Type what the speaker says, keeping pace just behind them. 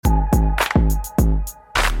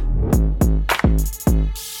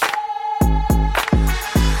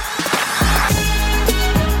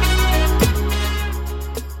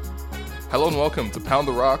welcome to Pound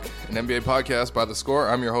the Rock, an NBA podcast by The Score.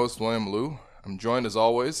 I'm your host, William Lou. I'm joined, as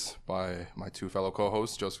always, by my two fellow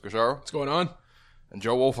co-hosts, Joseph Cacharo. What's going on? And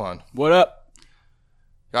Joe Wolfond. What up?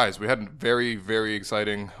 Guys, we had a very, very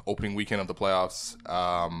exciting opening weekend of the playoffs.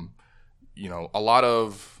 A lot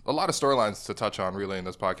of storylines to touch on, really, in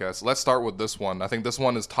this podcast. Let's start with this one. I think this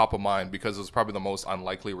one is top of mind because it was probably the most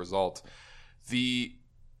unlikely result. The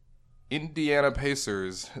Indiana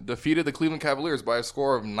Pacers defeated the Cleveland Cavaliers by a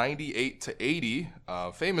score of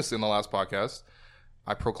 98-80. Famous in the last podcast,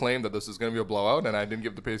 I proclaimed that this is going to be a blowout, and I didn't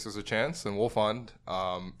give the Pacers a chance. And Wolfond,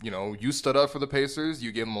 you stood up for the Pacers.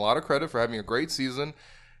 You gave them a lot of credit for having a great season.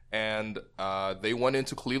 And they went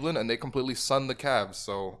into Cleveland, and they completely sunned the Cavs.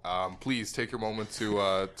 So please take your moment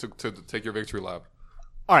to take your victory lap.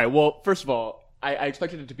 All right, well, first of all, I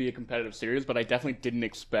expected it to be a competitive series, but I definitely didn't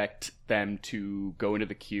expect them to go into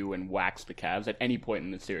the queue and wax the Cavs at any point in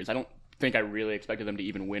the series. I don't think I really expected them to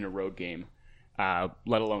even win a road game,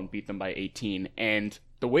 let alone beat them by 18. And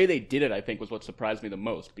the way they did it, I think, was what surprised me the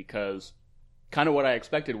most, because kind of what I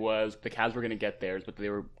expected was the Cavs were going to get theirs, but they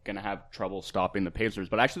were going to have trouble stopping the Pacers.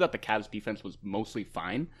 But I actually thought the Cavs defense was mostly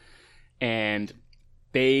fine, and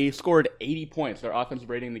they scored 80 points. Their offensive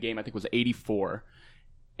rating in the game, I think, was 84,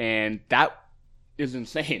 and that is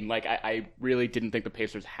insane. Like, I really didn't think the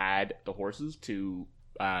Pacers had the horses to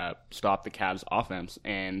stop the Cavs offense.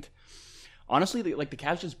 And honestly, the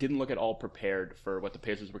Cavs just didn't look at all prepared for what the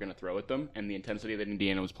Pacers were going to throw at them and the intensity that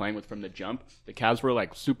Indiana was playing with from the jump. The Cavs were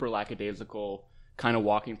super lackadaisical, kind of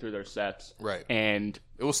walking through their sets. Right. And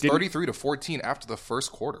it was 33-14 after the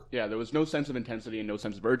first quarter. Yeah, there was no sense of intensity and no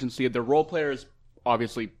sense of urgency. The role players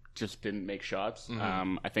obviously just didn't make shots.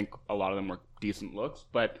 Mm-hmm. I think a lot of them were decent looks,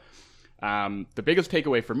 but the biggest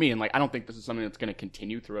takeaway for me, and I don't think this is something that's going to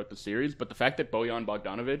continue throughout the series, but the fact that Bojan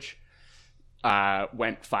Bogdanovic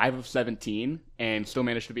went 5 of 17 and still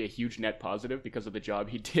managed to be a huge net positive because of the job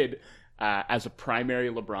he did as a primary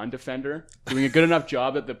LeBron defender, doing a good enough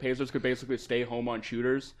job that the Pacers could basically stay home on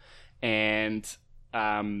shooters. And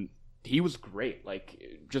he was great.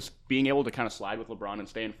 Just being able to kind of slide with LeBron and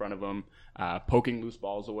stay in front of him, poking loose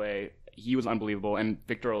balls away. He was unbelievable. And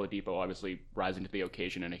Victor Oladipo obviously rising to the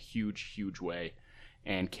occasion in a huge, huge way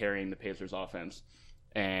and carrying the Pacers offense.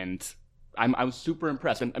 And I was super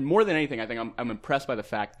impressed. And more than anything, I think I'm impressed by the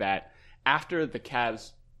fact that after the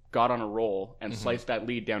Cavs got on a roll and sliced that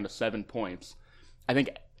lead down to 7 points, I think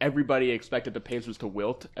everybody expected the Pacers to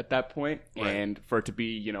wilt at that point, right, and for it to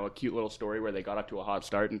be, a cute little story where they got up to a hot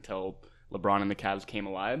start until LeBron and the Cavs came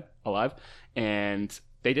alive. And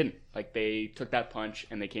they didn't. They took that punch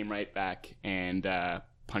and they came right back and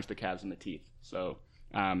punched the Cavs in the teeth. So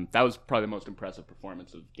that was probably the most impressive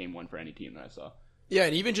performance of Game 1 for any team that I saw. Yeah,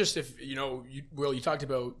 and even just if, Will, you talked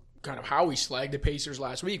about kind of how we slagged the Pacers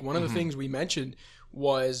last week. One of the things we mentioned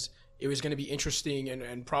was it was going to be interesting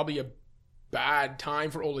and probably a bad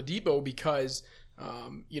time for Oladipo because,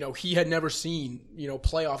 he had never seen,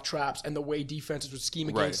 playoff traps and the way defenses would scheme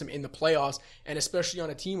against him in the playoffs, and especially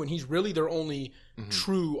on a team when he's really their only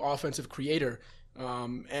true offensive creator.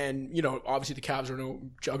 Obviously the Cavs are no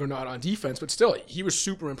juggernaut on defense, but still, he was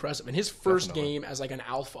super impressive. And his first game as an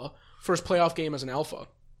alpha, first playoff game as an alpha,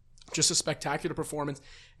 just a spectacular performance.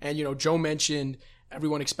 And, Joe mentioned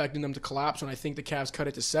everyone expecting them to collapse, and I think the Cavs cut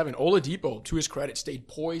it to 7. Oladipo, to his credit, stayed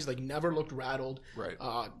poised, never looked rattled. Right.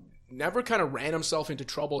 Never kind of ran himself into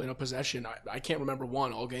trouble in a possession. I can't remember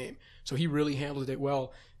one all game. So he really handled it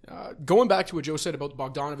well. Going back to what Joe said about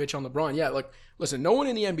Bogdanovic on LeBron, listen, no one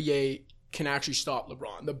in the NBA can actually stop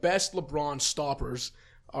LeBron. The best LeBron stoppers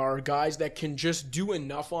are guys that can just do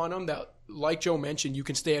enough on him that, like Joe mentioned, you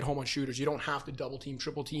can stay at home on shooters. You don't have to double team,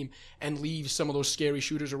 triple team, and leave some of those scary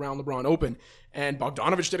shooters around LeBron open. And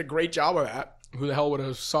Bogdanovic did a great job of that. Who the hell would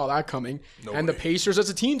have saw that coming? Nobody. And the Pacers as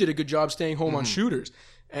a team did a good job staying home on shooters.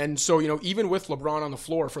 And so, even with LeBron on the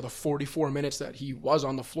floor for the 44 minutes that he was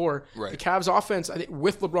on the floor, right, the Cavs offense, I think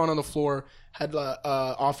with LeBron on the floor, had an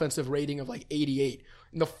offensive rating of 88.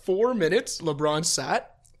 In the 4 minutes LeBron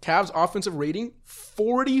sat, Cavs offensive rating,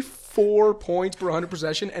 44 points per 100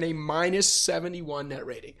 possession and a minus 71 net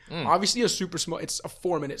rating. Obviously a super small, it's a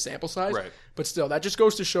 4-minute sample size, right, but still, that just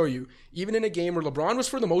goes to show you, even in a game where LeBron was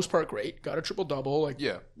for the most part great, got a triple-double,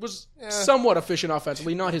 was somewhat efficient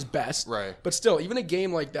offensively, not his best, right, but still, even a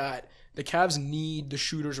game like that, the Cavs need the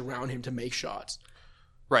shooters around him to make shots.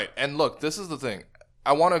 Right, and look, this is the thing.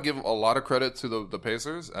 I want to give a lot of credit to the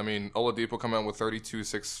Pacers. I mean, Oladipo coming out with 32,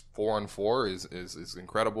 6, 4, and 4 is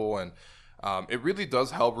incredible, and it really does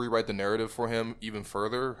help rewrite the narrative for him even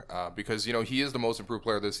further because, he is the most improved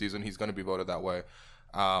player this season. He's going to be voted that way.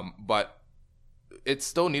 But it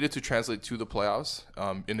still needed to translate to the playoffs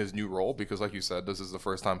in his new role because, like you said, this is the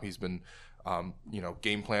first time he's been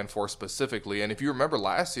game plan for specifically. And if you remember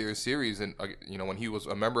last year's series, and when he was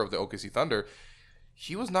a member of the OKC Thunder,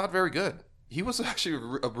 he was not very good. He was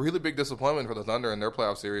actually a really big disappointment for the Thunder in their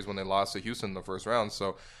playoff series when they lost to Houston in the first round.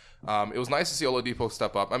 So it was nice to see Oladipo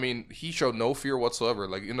step up. I mean, he showed no fear whatsoever.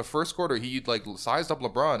 Like in the first quarter, he sized up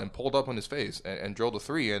LeBron and pulled up on his face and drilled a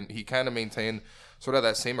three, and he kind of maintained sort of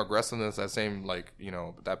that same aggressiveness, that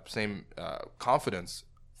same confidence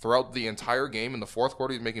throughout the entire game. In the fourth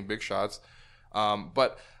quarter, he's making big shots.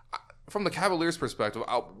 But from the Cavaliers' perspective,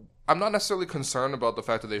 I'm not necessarily concerned about the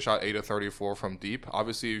fact that they shot 8 of 34 from deep.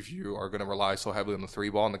 Obviously, if you are going to rely so heavily on the three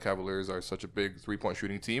ball, and the Cavaliers are such a big 3-point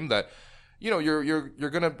shooting team that you're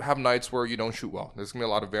going to have nights where you don't shoot well. There's going to be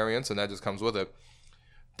a lot of variance, and that just comes with it.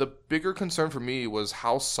 The bigger concern for me was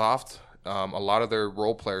how soft a lot of their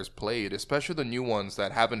role players played, especially the new ones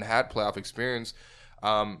that haven't had playoff experience.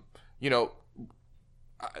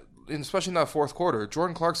 Especially in that fourth quarter,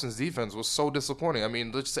 Jordan Clarkson's defense was so disappointing. I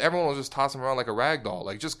mean, everyone was just tossing him around like a rag doll,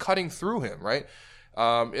 like just cutting through him, right?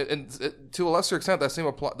 To a lesser extent,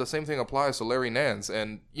 the same thing applies to Larry Nance.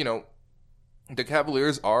 And the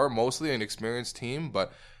Cavaliers are mostly an experienced team,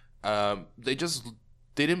 but they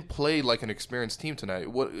didn't play like an experienced team tonight.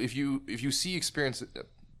 If you see experienced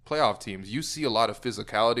playoff teams, you see a lot of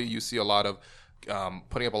physicality, you see a lot of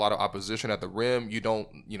putting up a lot of opposition at the rim. You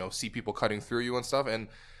don't see people cutting through you and stuff. And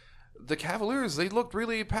the Cavaliers, they looked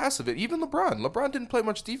really passive. Even LeBron didn't play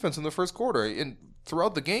much defense in the first quarter. And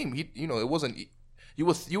throughout the game, it wasn't. You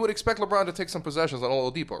would expect LeBron to take some possessions on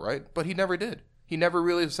Oladipo, right? But he never did. He never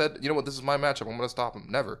really said, you know what, this is my matchup, I'm going to stop him.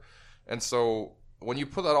 Never. And so when you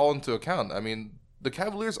put that all into account, I mean, the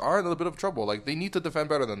Cavaliers are in a bit of trouble. Like, they need to defend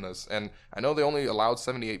better than this. And I know they only allowed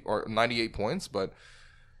 78 or 98 points, but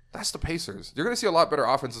that's the Pacers. You're going to see a lot better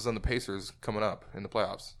offenses than the Pacers coming up in the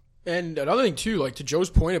playoffs. And another thing, too, like to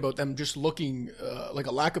Joe's point about them just looking like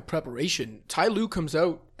a lack of preparation, Ty Lue comes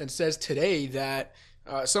out and says today that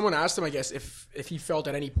someone asked him, I guess, if he felt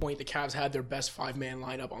at any point the Cavs had their best five-man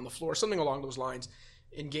lineup on the floor, something along those lines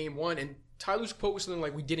in Game 1. And Ty Lue's quote was something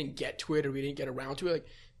like, we didn't get to it or we didn't get around to it. Like,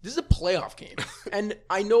 this is a playoff game. And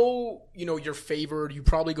I know, you're favored. You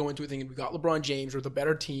probably go into it thinking we got LeBron James, we're the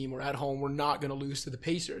better team, we're at home, we're not going to lose to the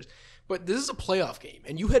Pacers. But this is a playoff game,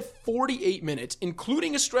 and you had 48 minutes,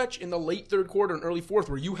 including a stretch in the late third quarter and early fourth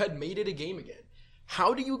where you had made it a game again.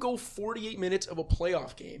 How do you go 48 minutes of a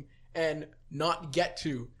playoff game and not get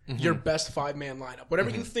to your best five-man lineup? Whatever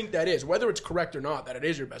you think that is, whether it's correct or not, that it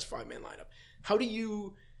is your best five-man lineup. How do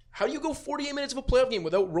you go 48 minutes of a playoff game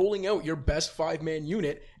without rolling out your best five-man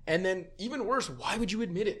unit? And then, even worse, why would you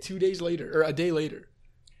admit it 2 days later or a day later?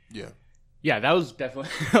 Yeah. Yeah, that was definitely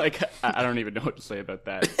I don't even know what to say about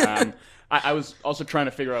that. I was also trying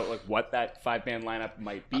to figure out what that five-man lineup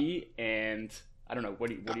might be, and I don't know. What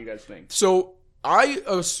do you guys think? So I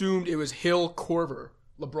assumed it was Hill, Korver,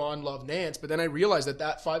 LeBron, Love, Nance, but then I realized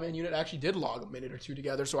that five-man unit actually did log a minute or two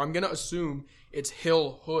together. So I'm gonna assume it's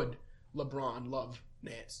Hill, Hood, LeBron, Love,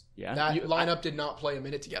 Nance. Yeah, that lineup did not play a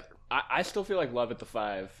minute together. I still feel like Love at the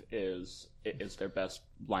 5 is their best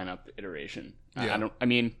lineup iteration. Yeah.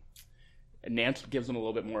 Nance gives them a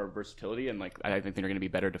little bit more versatility, and I think they're going to be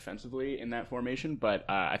better defensively in that formation. But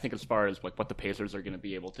I think as far as what the Pacers are going to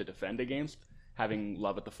be able to defend against, having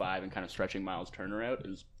Love at the 5 and kind of stretching Miles Turner out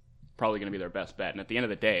is probably going to be their best bet. And at the end of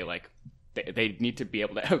the day, they need to be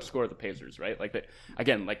able to outscore the Pacers, right?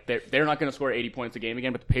 They're not going to score 80 points a game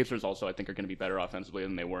again, but the Pacers also I think are going to be better offensively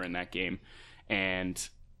than they were in that game, and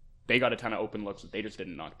they got a ton of open looks that they just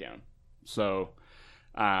didn't knock down. So,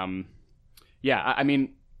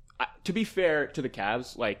 to be fair to the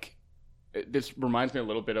Cavs, this reminds me a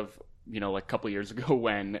little bit of, a couple of years ago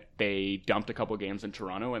when they dumped a couple of games in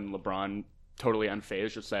Toronto and LeBron, totally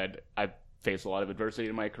unfazed, just said, I've faced a lot of adversity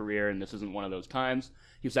in my career and this isn't one of those times.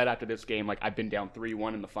 He said after this game, I've been down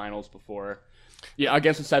 3-1 in the finals before,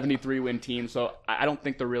 against a 73-win team. So I don't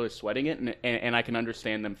think they're really sweating it, and I can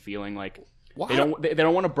understand them feeling like they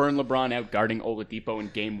don't want to burn LeBron out guarding Oladipo in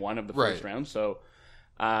Game 1 of the first round. So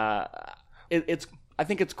I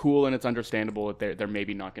think it's cool and it's understandable that they're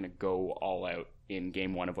maybe not going to go all out in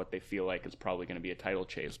Game 1 of what they feel like is probably going to be a title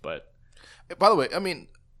chase. But by the way,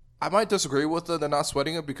 I might disagree with they're not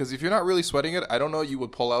sweating it, because if you're not really sweating it, I don't know you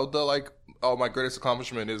would pull out the my greatest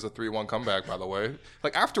accomplishment is a 3-1 comeback, by the way.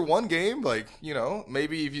 After one game,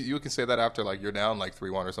 maybe if you can say that after you're down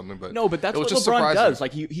 3-1 or something, but no, but that's what LeBron does.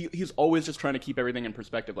 He's always just trying to keep everything in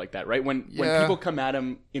perspective like that, right? When people come at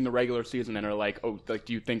him in the regular season and are like, oh,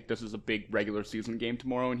 do you think this is a big regular season game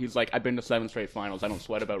tomorrow? And he's like, I've been to 7 straight finals. I don't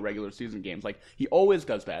sweat about regular season games. He always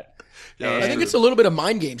does that. Yeah, I think it's a little bit of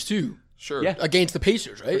mind games too. Sure. Yeah. Against the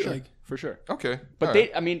Pacers, right? For sure. Okay. But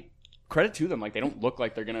credit to them. Like, they don't look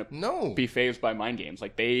like they're going to be fazed by mind games.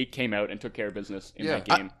 Like, they came out and took care of business in that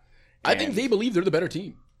game. I think they believe they're the better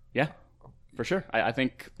team. Yeah, for sure. I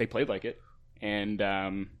think they played like it. And,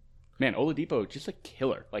 man, Oladipo, just a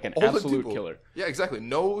killer. Like, an absolute killer. Yeah, exactly.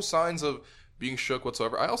 No signs of being shook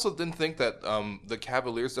whatsoever. I also didn't think that the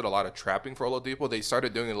Cavaliers did a lot of trapping for Oladipo. They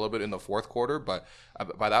started doing it a little bit in the fourth quarter, but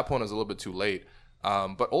by that point, it was a little bit too late.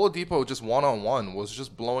 But Oladipo just one-on-one was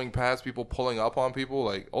just blowing past people, pulling up on people.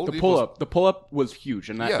 Like the pull-up was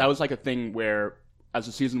huge, and that was like a thing where as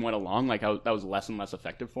the season went along, like that was less and less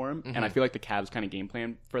effective for him. Mm-hmm. And I feel like the Cavs kind of game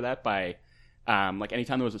plan for that by like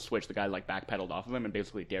anytime there was a switch, the guy like backpedaled off of him and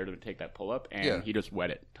basically dared him to take that pull-up, and he just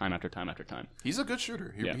wet it time after time after time. He's a good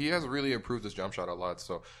shooter. He has really improved his jump shot a lot,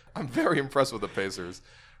 so I'm very impressed with the Pacers.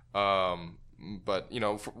 But,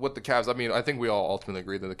 with the Cavs, I mean, I think we all ultimately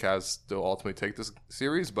agree that the Cavs still ultimately take this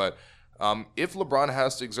series. But if LeBron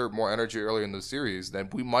has to exert more energy earlier in the series, then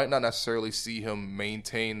we might not necessarily see him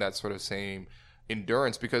maintain that sort of same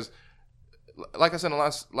endurance. Because, like I said in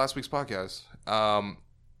last week's podcast,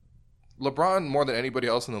 LeBron, more than anybody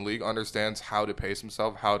else in the league, understands how to pace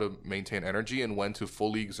himself, how to maintain energy, and when to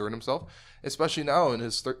fully exert himself. Especially now in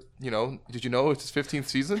his, did you know it's his 15th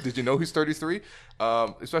season? Did you know he's 33?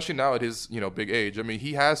 Especially now at his, big age. I mean,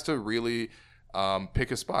 he has to really pick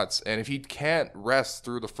his spots. And if he can't rest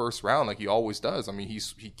through the first round like he always does, I mean, he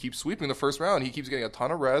keeps sweeping the first round. He keeps getting a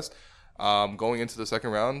ton of rest going into the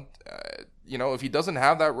second round. If he doesn't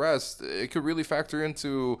have that rest, it could really factor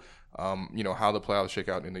into, how the playoffs shake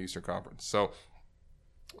out in the Eastern Conference. So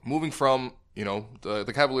moving from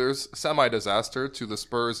the Cavaliers' semi-disaster to the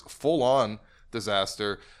Spurs' full-on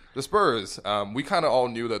disaster. The Spurs, we kind of all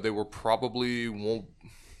knew that they were probably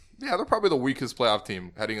they're probably the weakest playoff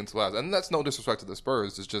team heading into playoffs. And that's no disrespect to the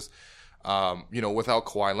Spurs. It's just, without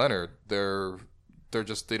Kawhi Leonard,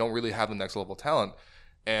 they don't really have the next level talent.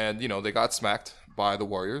 And, they got smacked by the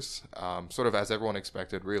Warriors, sort of as everyone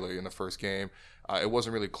expected, really, in the first game. It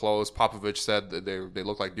wasn't really close. Popovich said that they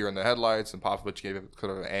looked like deer in the headlights, and Popovich gave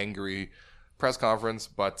kind of an angry press conference.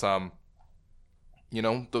 But,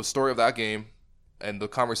 the story of that game and the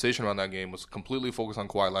conversation around that game was completely focused on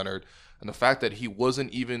Kawhi Leonard and the fact that he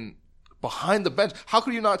wasn't even behind the bench. How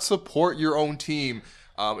could you not support your own team?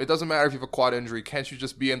 It doesn't matter if you have a quad injury. Can't you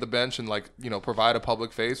just be in the bench and, provide a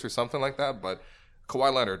public face or something like that? But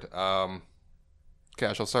Kawhi Leonard,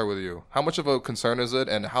 Cash, I'll start with you. How much of a concern is it,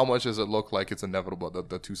 and how much does it look like it's inevitable that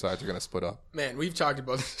the two sides are going to split up? Man, we've talked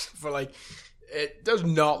about this for it does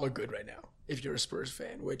not look good right now if you're a Spurs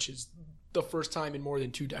fan, which is the first time in more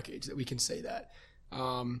than 2 decades that we can say that.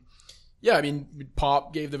 I mean,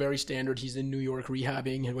 Pop gave the very standard, he's in New York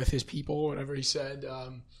rehabbing and with his people, whatever he said,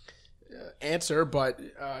 answer. But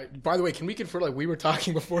by the way, can we confirm, we were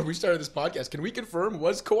talking before we started this podcast, can we confirm,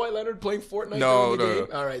 was Kawhi Leonard playing Fortnite during the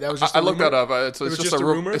game? All right, that was just I looked that up. It's just a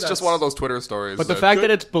rumor. It's just one of those Twitter stories. But the fact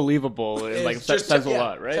that it's believable says a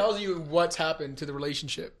lot, right? Tells you what's happened to the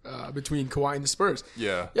relationship between Kawhi and the Spurs.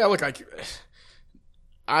 Yeah, look,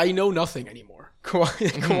 I know nothing anymore.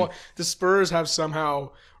 Kawhi, the Spurs have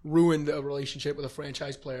somehow ruined a relationship with a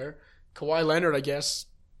franchise player. Kawhi Leonard, I guess,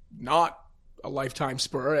 not a lifetime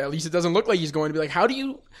Spur. At least it doesn't look like he's going to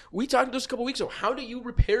be. We talked about this a couple weeks ago. How do you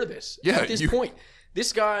repair this at this point?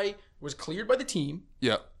 This guy was cleared by the team.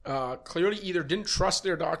 Yeah. Clearly either didn't trust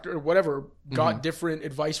their doctor or whatever, got different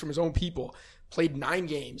advice from his own people, played 9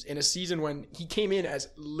 games in a season when he came in as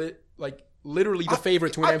literally the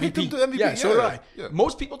favorite to win MVP. Picked him to MVP. Yeah, so did I. Yeah.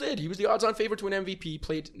 Most people did. He was the odds-on favorite to win MVP,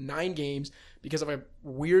 played 9 games because of a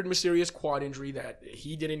weird, mysterious quad injury that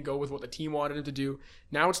he didn't go with what the team wanted him to do.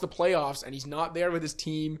 Now it's the playoffs, and he's not there with his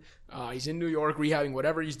team. He's in New York rehabbing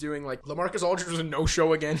whatever he's doing. LaMarcus Aldridge was a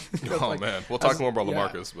no-show again. Man. We'll talk more about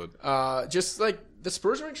LaMarcus. But the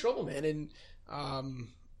Spurs are in trouble, man. And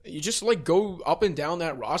you just go up and down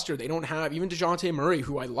that roster. They don't have even DeJounte Murray,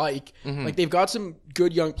 who I like. Mm-hmm. They've got some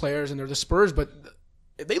good young players, and they're the Spurs, but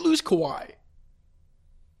if they lose Kawhi,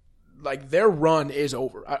 their run is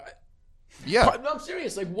over. I'm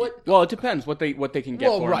serious. What? Well, it depends what they can get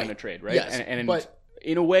for him in a trade, right? Yes, but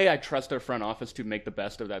in a way, I trust their front office to make the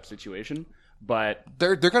best of that situation. But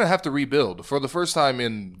they're going to have to rebuild for the first time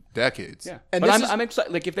in decades. Yeah, and I'm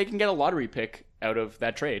excited. If they can get a lottery pick out of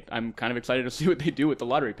that trade, I'm kind of excited to see what they do with the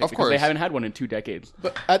lottery pick because they haven't had one in 2 decades.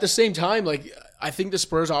 But at the same time, I think the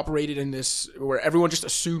Spurs operated in this where everyone just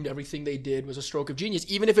assumed everything they did was a stroke of genius,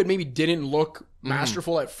 even if it maybe didn't look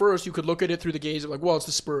masterful at first. You could look at it through the gaze of it's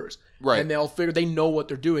the Spurs, right? And they'll figure they know what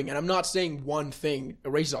they're doing. And I'm not saying one thing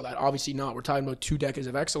erases all that. Obviously not. We're talking about 2 decades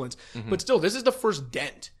of excellence, but still, this is the first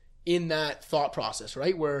dent in that thought process,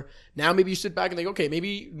 right? Where now maybe you sit back and think, okay,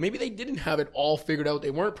 maybe they didn't have it all figured out.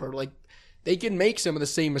 They weren't perfect. they can make some of the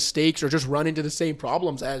same mistakes or just run into the same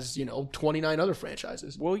problems as, 29 other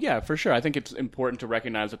franchises. Well, yeah, for sure. I think it's important to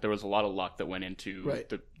recognize that there was a lot of luck that went into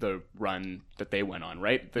Right. the run that they went on,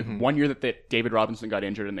 right? The one year that David Robinson got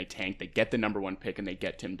injured and they tanked, they get the number 1 pick and they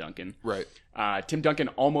get Tim Duncan. Right. Tim Duncan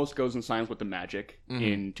almost goes and signs with the Magic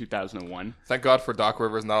in 2001. Thank God for Doc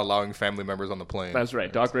Rivers not allowing family members on the plane. That's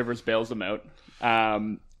right. Doc Rivers bails them out.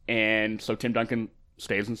 And so Tim Duncan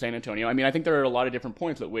stays in San Antonio. I mean, I think there are a lot of different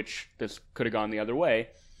points at which this could have gone the other way.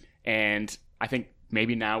 And I think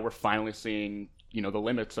maybe now we're finally seeing, the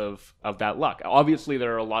limits of that luck. Obviously,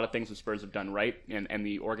 there are a lot of things the Spurs have done right, and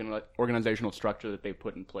the organizational structure that they've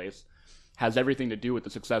put in place has everything to do with the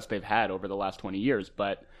success they've had over the last 20 years.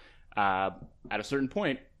 But at a certain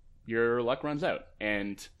point, your luck runs out.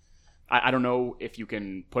 And I don't know if you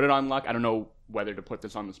can put it on luck. I don't know whether to put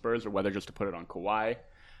this on the Spurs or whether just to put it on Kawhi.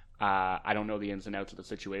 I don't know the ins and outs of the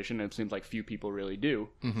situation. It seems like few people really do.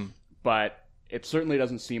 Mm-hmm. But it certainly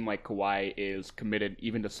doesn't seem like Kawhi is committed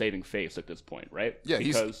even to saving face at this point, right? Yeah,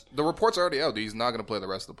 because the report's already out that he's not going to play the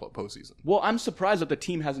rest of the postseason. Well, I'm surprised that the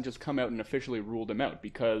team hasn't just come out and officially ruled him out,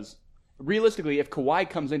 because realistically, if Kawhi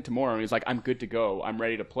comes in tomorrow and he's like, I'm good to go, I'm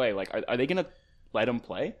ready to play, like, are they going to let him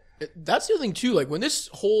play? That's the other thing, too. Like, when this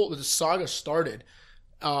whole saga started,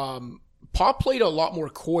 Pop played a lot more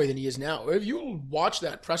coy than he is now. If you watch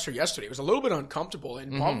that presser yesterday, it was a little bit uncomfortable,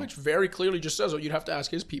 and Popovich very clearly just says, you'd have to ask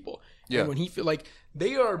his people. Yeah. And when he feel like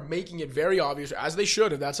they are making it very obvious, as they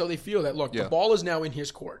should have, that's how they feel, that, look, the ball is now in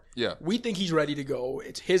his court. Yeah. We think he's ready to go.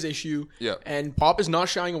 It's his issue. Yeah. And Pop is not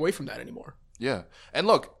shying away from that anymore. Yeah. And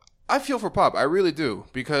look, I feel for Pop. I really do.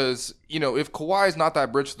 Because, if Kawhi is not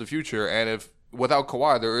that bridge to the future, and if without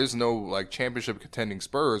Kawhi there is no, like, championship contending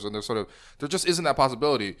Spurs, and there just isn't that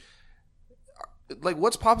possibility. Like,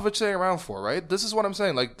 what's Popovich staying around for, right? This is what I'm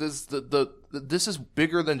saying. Like, this is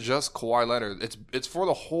bigger than just Kawhi Leonard. It's for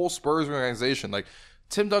the whole Spurs organization. Like,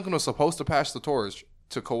 Tim Duncan was supposed to pass the torch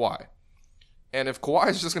to Kawhi. And if Kawhi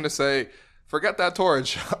is just going to say, forget that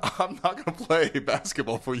torch, I'm not going to play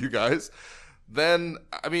basketball for you guys, then,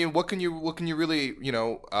 I mean, what can you really,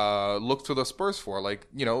 look to the Spurs for? Like,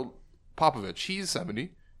 Popovich, he's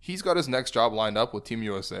 70. He's got his next job lined up with Team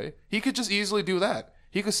USA. He could just easily do that.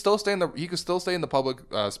 He could still stay in the public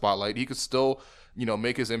spotlight. He could still,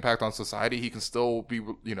 make his impact on society. He can still be,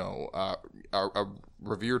 a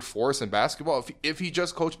revered force in basketball if he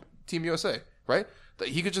just coached Team USA, right?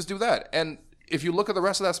 He could just do that. And if you look at the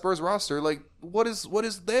rest of that Spurs roster, like, what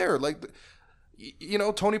is there? Like,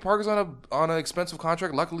 Tony Parker's on an expensive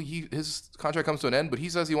contract. Luckily, his contract comes to an end, but he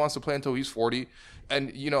says he wants to play until he's 40.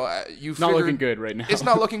 And not looking good right now. It's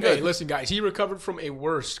not looking good. Hey, listen, guys, he recovered from a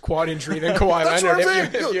worse quad injury than Kawhi That's Leonard.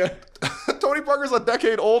 What I'm saying. Tony Parker's a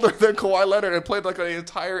decade older than Kawhi Leonard and played like an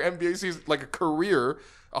entire NBA season, like a career,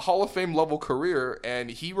 a Hall of Fame level career, and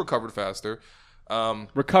he recovered faster.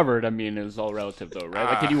 Recovered, I mean, is all relative though, right?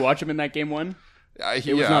 Like, did you watch him in that game one?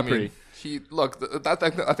 It was not pretty.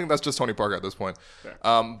 I think that's just Tony Parker at this point.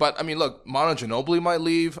 But I mean, look, Manu Ginobili might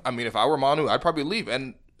leave. I mean, if I were Manu, I'd probably leave.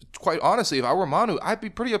 And quite honestly, if I were Manu, I'd be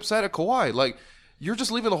pretty upset at Kawhi. Like, you're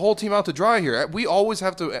just leaving the whole team out to dry here. We always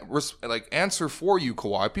have to answer for you,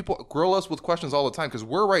 Kawhi. People grill us with questions all the time because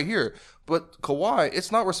we're right here. But Kawhi,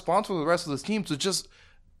 it's not responsible for the rest of this team to just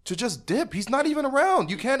dip. He's not even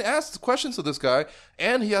around. You can't ask questions to this guy,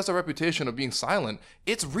 and he has a reputation of being silent.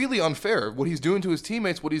 It's really unfair what he's doing to his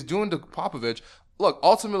teammates, what he's doing to Popovich. Look,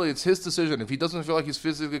 ultimately, it's his decision. If he doesn't feel like he's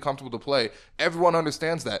physically comfortable to play, everyone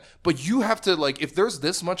understands that. But you have to, like, if there's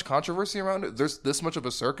this much controversy around it, there's this much of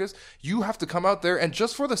a circus, you have to come out there and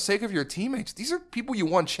just for the sake of your teammates, these are people you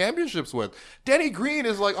won championships with. Danny Green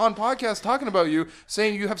is, like, on podcasts talking about you,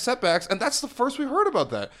 saying you have setbacks, and that's the first we heard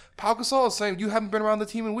about that. Pau Gasol is saying you haven't been around the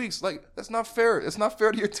team in weeks. Like, that's not fair. It's not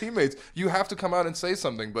fair to your teammates. You have to come out and say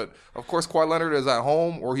something. But, of course, Kawhi Leonard is at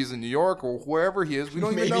home, or he's in New York, or wherever he is. We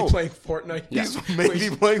don't even know. Maybe playing Fortnite. He's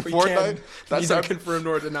maybe playing Fortnite. That's neither confirmed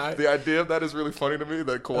nor denied. The idea of that is really funny to me,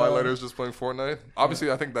 that Kawhi Leonard is just playing Fortnite.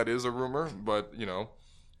 Obviously, I think that is a rumor, but,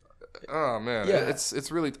 oh, man. Yeah.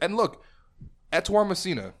 It's really... And look, Ettore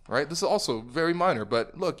Messina, right? This is also very minor,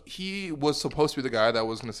 but look, he was supposed to be the guy that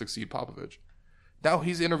was going to succeed Popovich. Now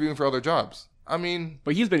he's interviewing for other jobs. I mean...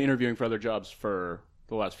 But he's been interviewing for other jobs for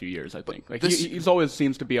the last few years, I think. Like, he's always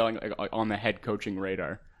seems to be on the head coaching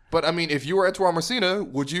radar. But, I mean, if you were Ettore Messina,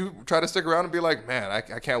 would you try to stick around and be like, man,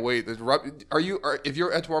 I can't wait? If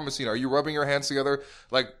you're Ettore Messina, are you rubbing your hands together,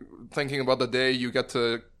 like, thinking about the day you get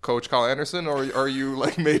to coach Kyle Anderson? Or are you,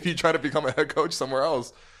 like, maybe trying to become a head coach somewhere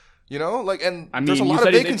else? You know, like, and I mean, there's a you lot of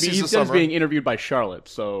said vacancies he this said he's summer. being interviewed by Charlotte,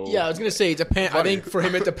 so Yeah, I was gonna say it depends. I think for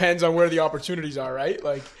him it depends on where the opportunities are, right?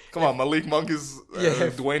 Like, Come on, Malik Monk is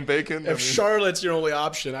Dwayne Bacon. if Charlotte's your only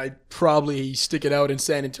option, I'd probably stick it out in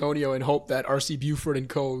San Antonio and hope that RC Buford and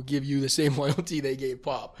co. give you the same loyalty they gave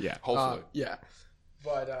Pop. yeah. Hopefully. Yeah,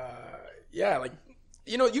 but yeah, like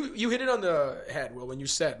you hit it on the head, Will, when you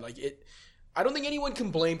said like it. I don't think anyone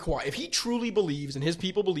can blame Kawhi if he truly believes and his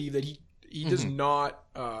people believe that he does not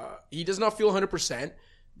feel 100%.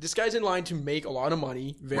 This guy's in line to make a lot of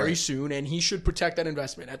money very soon, and he should protect that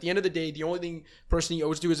investment. At the end of the day, the only person he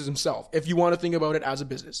owes to is himself. If you want to think about it as a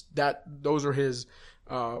business, those are his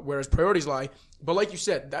where his priorities lie. But like you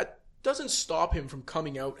said, that doesn't stop him from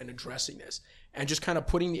coming out and addressing this and just kind of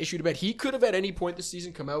putting the issue to bed. He could have at any point this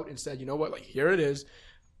season come out and said, you know what, like here it is.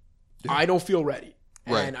 Yeah. I don't feel ready.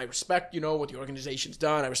 And I respect, what the organization's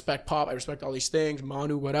done. I respect Pop. I respect all these things,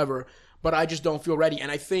 Manu, whatever. But I just don't feel ready.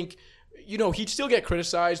 And I think, he'd still get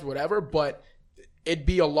criticized, whatever, but it'd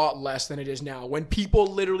be a lot less than it is now when people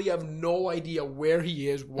literally have no idea where he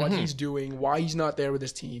is, what he's doing, why he's not there with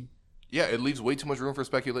his team. Yeah, it leaves way too much room for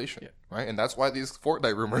speculation, right? And that's why these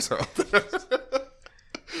Fortnite rumors are out there.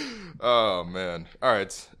 Oh, man. All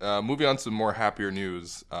right. Moving on to more happier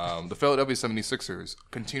news. The Philadelphia 76ers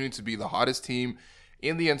continue to be the hottest team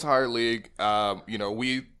in the entire league.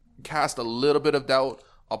 We cast a little bit of doubt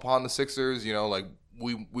upon the Sixers.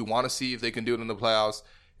 We want to see if they can do it in the playoffs.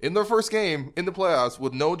 In their first game in the playoffs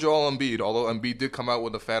with no Joel Embiid, although Embiid did come out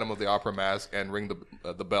with the Phantom of the Opera mask and ring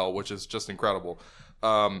the bell, which is just incredible.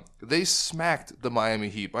 They smacked the Miami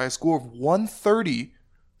Heat by a score of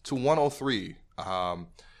 130-103.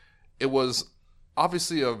 It was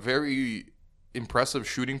obviously a very impressive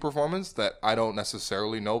shooting performance that I don't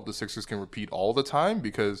necessarily know if the Sixers can repeat all the time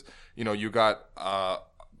because, you got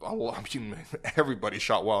everybody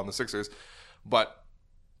shot well in the Sixers. But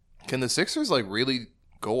can the Sixers really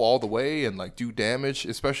go all the way and do damage,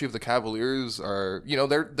 especially if the Cavaliers are,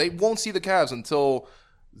 they won't see the Cavs until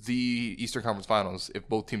the Eastern Conference Finals if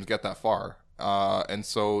both teams get that far. And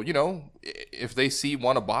so, if they see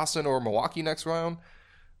one of Boston or Milwaukee next round,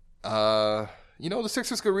 the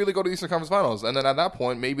Sixers could really go to the Eastern Conference Finals. And then at that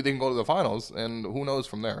point, maybe they can go to the finals and who knows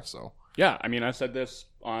from there. So, yeah, I mean, I said this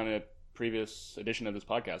on a previous edition of this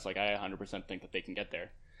podcast. I 100% think that they can get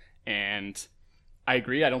there. And I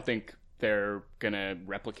agree. I don't think they're going to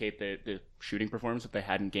replicate the shooting performance that they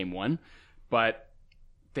had in game one, but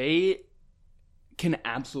they can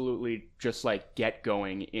absolutely just get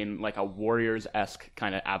going in a Warriors-esque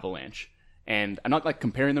kind of avalanche. And I'm not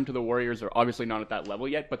comparing them to the Warriors. They're obviously not at that level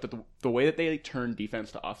yet, but the way that they turn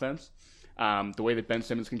defense to offense, the way that Ben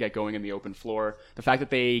Simmons can get going in the open floor, the fact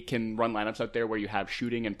that they can run lineups out there where you have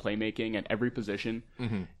shooting and playmaking at every position,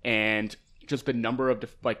 and just the number of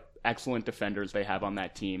excellent defenders they have on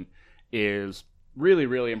that team is really,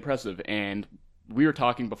 really impressive. And we were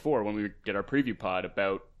talking before when we did our preview pod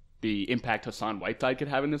about the impact Hassan Whiteside could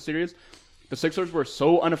have in this series. The Sixers were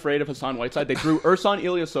so unafraid of Hassan Whiteside. They threw Ersan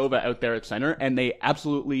Ilyasova out there at center, and they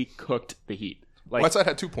absolutely cooked the Heat. Whiteside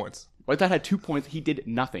had 2 points. Whiteside had 2 points. He did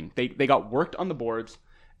nothing. They got worked on the boards.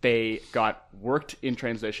 They got worked in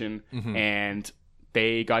transition, and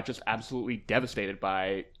they got just absolutely devastated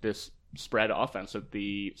by this spread offense that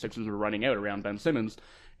the Sixers were running out around Ben Simmons.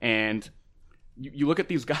 And you look at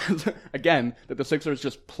these guys, again, that the Sixers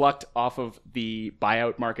just plucked off of the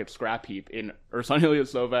buyout market scrap heap in Ersan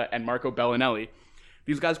Ilyasova and Marco Bellinelli.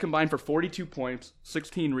 These guys combined for 42 points,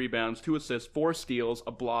 16 rebounds, 2 assists, 4 steals,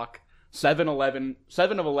 a block, 7 of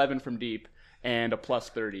 11 from deep, and a plus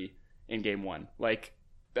 30 in game one.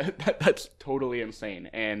 That's totally insane.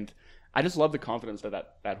 And I just love the confidence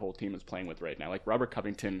that whole team is playing with right now. Robert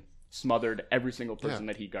Covington smothered every single person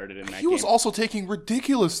that he guarded in that game. He was also taking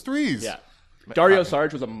ridiculous threes. Yeah. Dario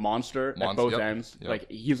Saric was a monster at both ends. Yep.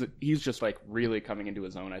 He's just really coming into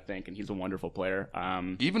his own, I think, and he's a wonderful player.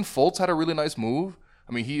 Even Fultz had a really nice move.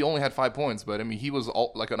 I mean, he only had 5 points, but I mean, he was an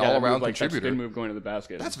all-around contributor. That spin move going to the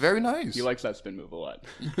basket. That's very nice. He likes that spin move a lot.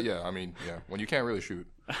 Yeah, I mean, when you can't really shoot.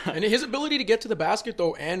 And his ability to get to the basket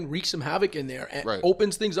though and wreak some havoc in there and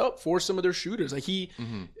opens things up for some of their shooters.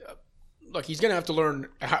 Look, he's gonna have to learn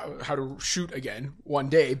how to shoot again one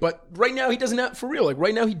day. But right now he doesn't have, for real.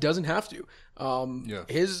 Right now he doesn't have to.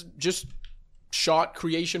 His just shot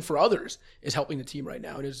creation for others is helping the team right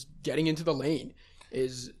now, and is getting into the lane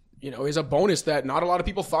is a bonus that not a lot of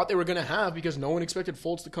people thought they were gonna have because no one expected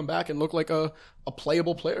Fultz to come back and look like a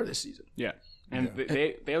playable player this season. Yeah. And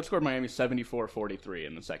they outscored Miami 74-43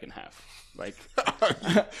 in the second half. And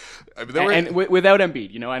without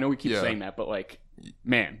Embiid, I know we keep saying that, but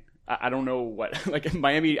man. I don't know what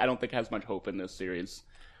Miami. I don't think has much hope in this series.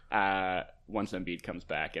 once Embiid comes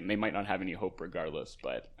back, and they might not have any hope regardless.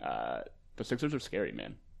 But the Sixers are scary,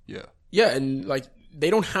 man. Yeah. Yeah, and like they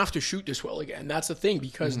don't have to shoot this well again. That's the thing,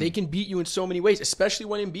 because they can beat you in so many ways, especially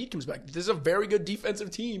when Embiid comes back. This is a very good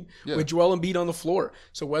defensive team with Joel Embiid on the floor.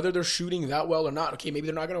 So whether they're shooting that well or not, okay, maybe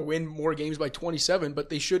they're not going to win more games by 27, but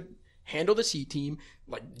they should handle this Heat team.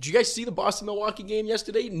 Like, did you guys see the Boston-Milwaukee game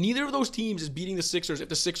yesterday? Neither of those teams is beating the Sixers if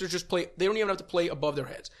the Sixers just play. They don't even have to play above their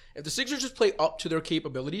heads. If the Sixers just play up to their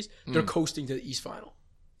capabilities, they're coasting to the East Final.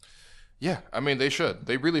 Yeah, I mean, they should.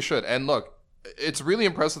 They really should. And look, it's really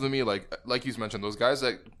impressive to me, like you mentioned, those guys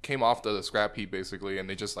that came off the scrap heap, basically, and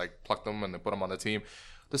they just, like, plucked them and they put them on the team.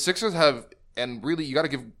 The Sixers have, and really, you got to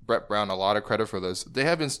give Brett Brown a lot of credit for this. They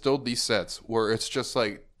have instilled these sets where it's just,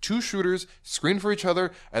 like, two shooters screen for each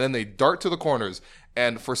other, and then they dart to the corners.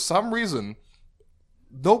 And for some reason,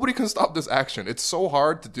 nobody can stop this action. It's so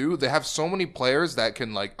hard to do. They have so many players that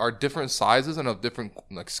can, like, are different sizes and have different,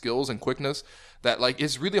 like, skills and quickness that, like,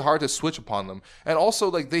 it's really hard to switch upon them. And also,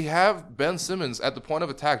 like, they have Ben Simmons at the point of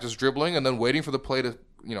attack just dribbling and then waiting for the play to,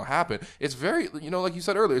 happen. It's very, like you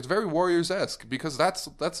said earlier, it's very Warriors-esque, because that's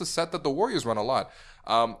a set that the Warriors run a lot.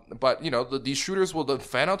 But, these shooters will then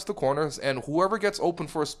fan out to the corners, and whoever gets open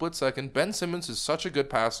for a split second, Ben Simmons is such a good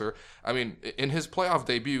passer. I mean, in his playoff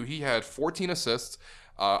debut, he had 14 assists.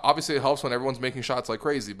 Obviously, it helps when everyone's making shots like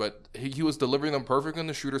crazy, but he was delivering them perfectly in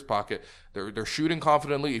the shooter's pocket. They're shooting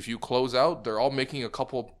confidently. If you close out, they're all making a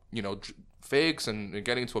couple, fakes and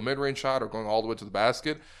getting to a mid-range shot or going all the way to the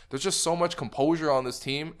basket. There's just so much composure on this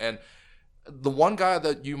team, and the one guy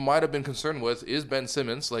that you might have been concerned with is Ben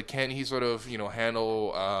Simmons. Like, can he sort of,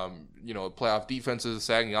 handle, playoff defenses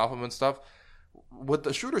sagging off him and stuff? With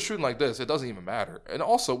the shooters shooting like this, it doesn't even matter. And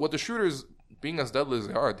also, with the shooters being as deadly as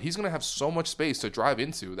they are, he's going to have so much space to drive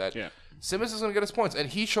into that Simmons is going to get his points. And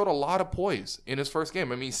he showed a lot of poise in his first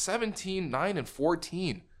game. I mean, 17, 9, and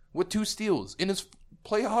 14 with 2 steals in his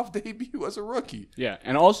playoff debut as a rookie. Yeah,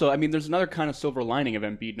 and also, I mean, there's another kind of silver lining of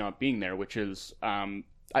Embiid not being there, which is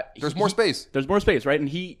there's more space. There's more space, right? And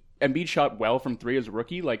Embiid shot well from 3 as a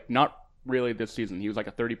rookie, like not really this season. He was like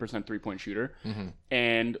a 30% 3-point shooter.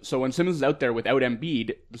 And so when Simmons is out there without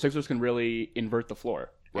Embiid, the Sixers can really invert the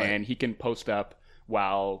floor. Right. And he can post up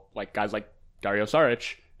while like guys like Dario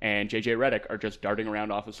Saric and JJ Redick are just darting around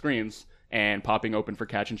off of screens and popping open for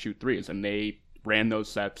catch and shoot threes. And they ran those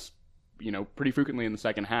sets, pretty frequently in the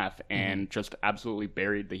second half and just absolutely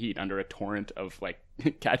buried the Heat under a torrent of like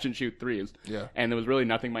catch and shoot threes. Yeah. And there was really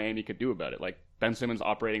nothing Miami could do about it. Like Ben Simmons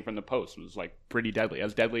operating from the post was like pretty deadly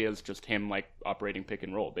as just him like operating pick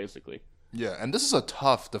and roll basically. Yeah, and this is a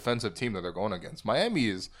tough defensive team that they're going against. Miami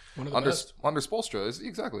is under Spoelstra is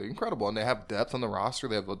exactly incredible, and they have depth on the roster.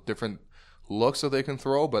 They have different looks that they can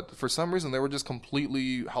throw, but for some reason they were just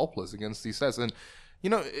completely helpless against these sets. And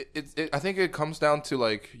I think it comes down to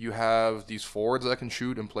like you have these forwards that can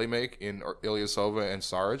shoot and play make in Ilyasova and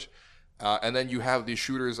Saric, and then you have these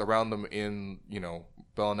shooters around them in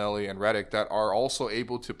Bellinelli and Redick that are also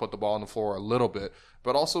able to put the ball on the floor a little bit.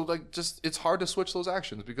 But also, like, just it's hard to switch those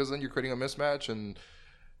actions because then you're creating a mismatch, and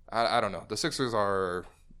I don't know. The Sixers are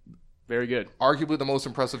very good. Arguably the most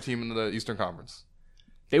impressive team in the Eastern Conference.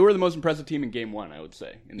 They were the most impressive team in Game 1, I would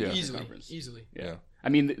say, in the Eastern Conference. Easily. Yeah. I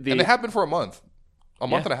mean, and they have been for a month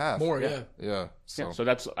and a half. More, Yeah. So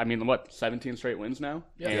that's, 17 straight wins now?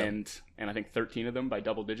 Yeah. And I think 13 of them by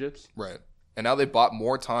double digits. Right. And now they bought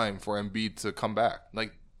more time for Embiid to come back.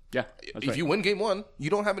 Like, yeah, if you win Game 1, you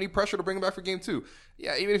don't have any pressure to bring him back for Game 2.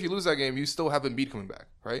 Yeah, even if you lose that game, you still have Embiid coming back,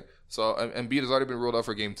 right? So Embiid has already been ruled out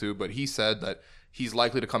for Game 2, but he said that he's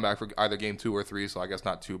likely to come back for either Game 2 or 3, so I guess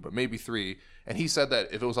not 2, but maybe 3. And he said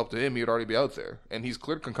that if it was up to him, he would already be out there. And he's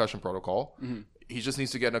cleared concussion protocol. Mm-hmm. He just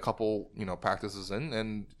needs to get in a couple, practices in.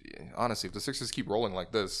 And honestly, if the Sixers keep rolling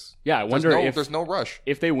like this, I wonder if there's no rush.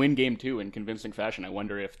 If they win Game 2 in convincing fashion, I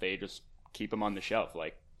wonder if they just keep him on the shelf.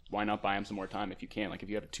 Like, why not buy him some more time if you can? Like, if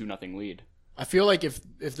you have a 2-0 lead. I feel like if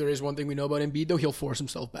there is one thing we know about Embiid, though, he'll force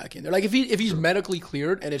himself back in there. Like, if he's medically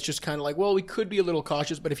cleared and it's just kind of like, well, we could be a little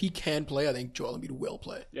cautious, but if he can play, I think Joel Embiid will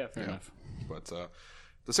play. Yeah, fair enough. But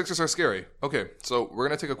the Sixers are scary. Okay, so we're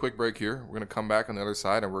going to take a quick break here. We're going to come back on the other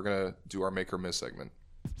side, and we're going to do our make or miss segment.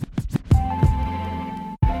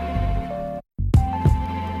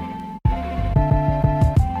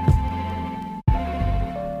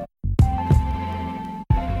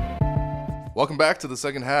 Welcome back to the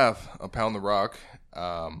second half of Pound the Rock.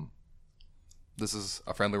 This is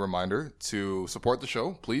a friendly reminder to support the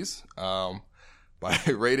show, please, by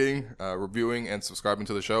rating, reviewing, and subscribing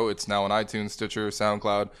to the show. It's now on iTunes, Stitcher,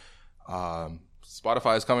 SoundCloud.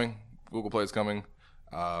 Spotify is coming. Google Play is coming.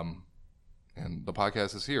 And the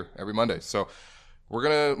podcast is here every Monday. So We're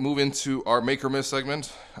going to move into our make or miss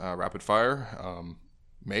segment, rapid fire.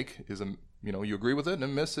 Make is you agree with it,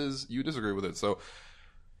 and miss is you disagree with it. So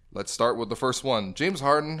let's start with the first one. James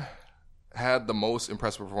Harden had the most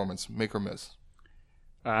impressive performance. Make or miss?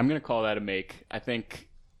 I'm going to call that a make. I think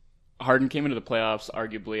Harden came into the playoffs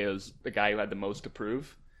arguably as the guy who had the most to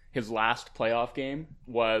prove. His last playoff game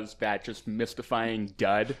was that just mystifying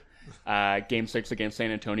dud. Game 6 against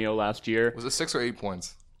San Antonio last year. Was it 6 or 8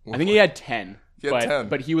 points? I think he had 10. He had 10.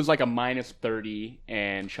 But he was like a minus 30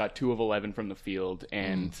 and shot 2 of 11 from the field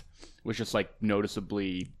and was just like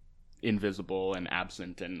noticeably invisible and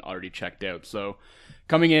absent and already checked out. So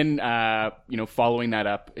coming in, following that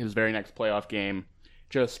up, his very next playoff game,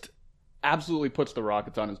 just absolutely puts the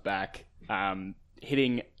Rockets on his back,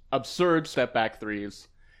 hitting absurd step back threes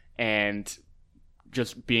and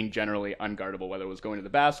just being generally unguardable, whether it was going to the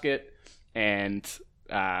basket and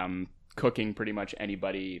cooking pretty much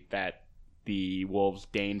anybody that the Wolves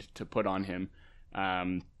deigned to put on him.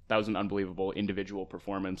 That was an unbelievable individual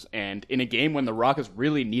performance. And in a game when the Rockets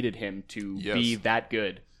really needed him to be that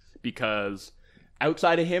good, because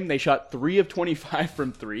outside of him, they shot 3 of 25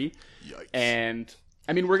 from 3. Yikes. And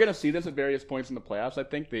I mean, we're going to see this at various points in the playoffs, I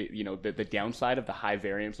think, the downside of the high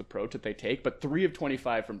variance approach that they take. But 3 of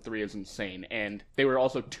 25 from 3 is insane. And they were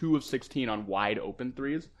also 2 of 16 on wide open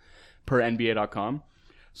threes per NBA.com.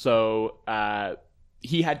 So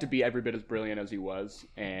he had to be every bit as brilliant as he was.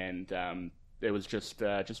 And it was just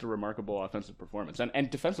a remarkable offensive performance. And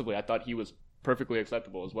defensively, I thought he was perfectly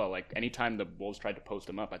acceptable as well. Like, anytime the Wolves tried to post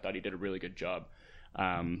him up, I thought he did a really good job.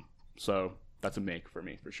 So that's a make for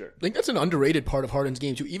me, for sure. I think that's an underrated part of Harden's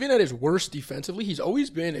game, too. Even at his worst defensively, he's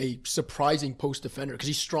always been a surprising post defender because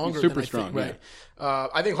he's stronger super than I strong, think. Right.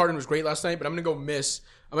 I think Harden was great last night, but I'm going to go miss.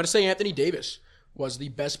 I'm going to say Anthony Davis was the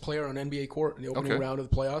best player on NBA court in the opening round of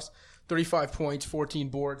the playoffs. 35 points, 14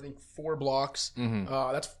 boards, I think 4 blocks.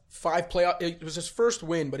 That's 5 playoff. It was his first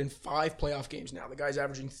win, but in 5 playoff games now. The guy's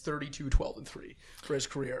averaging 32, 12, and 3 for his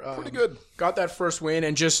career. Pretty good. Got that first win,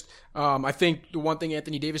 and just I think the one thing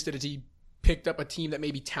Anthony Davis did is he picked up a team that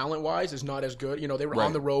maybe talent-wise is not as good. You know, they were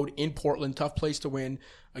on the road in Portland, tough place to win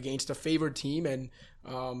against a favored team, and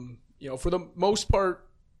for the most part,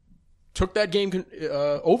 took that game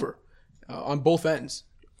over on both ends.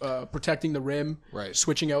 Protecting the rim,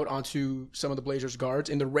 switching out onto some of the Blazers guards.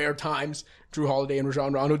 In the rare times Drew Holiday and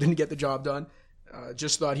Rajon Rondo didn't get the job done,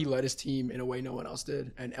 just thought he led his team in a way no one else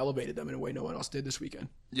did and elevated them in a way no one else did this weekend.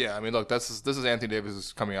 Yeah, I mean, look, this is Anthony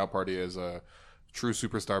Davis' coming out party as a true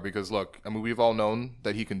superstar because, look, I mean, we've all known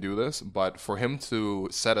that he can do this, but for him to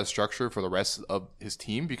set a structure for the rest of his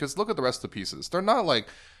team, because look at the rest of the pieces. They're not like...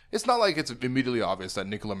 It's not like it's immediately obvious that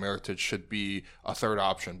Nikola Mirotic should be a third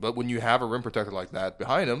option. But when you have a rim protector like that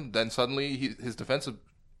behind him, then suddenly his defensive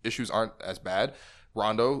issues aren't as bad.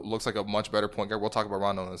 Rondo looks like a much better point guard. We'll talk about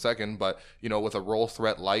Rondo in a second. But, with a role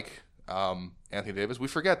threat like Anthony Davis, we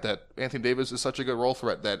forget that Anthony Davis is such a good role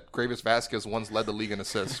threat that Gravis Vasquez once led the league in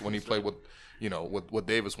assists when he played with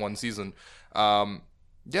Davis one season.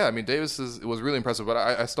 Yeah, I mean, Davis was really impressive. But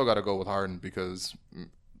I still got to go with Harden because...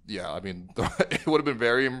 Yeah, I mean, it would have been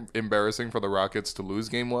very embarrassing for the Rockets to lose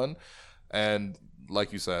Game 1. And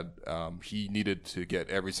like you said, he needed to get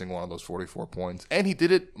every single one of those 44 points. And he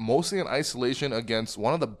did it mostly in isolation against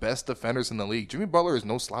one of the best defenders in the league. Jimmy Butler is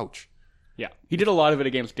no slouch. Yeah, he did a lot of it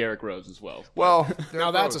against Derrick Rose as well. Well,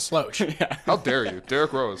 now that's a slouch. Yeah. How dare you?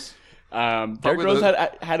 Derrick Rose. Derrick Rose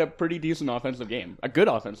had a pretty decent offensive game. A good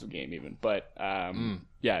offensive game, even. But,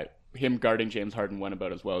 yeah, him guarding James Harden went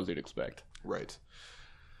about as well as you'd expect. Right.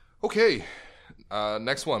 Okay,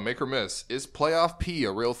 next one, make or miss. Is playoff P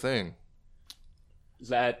a real thing? Is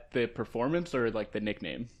that the performance or like the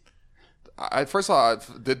nickname? First of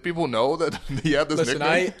all, did people know that he had this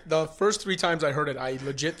nickname? The first 3 times I heard it, I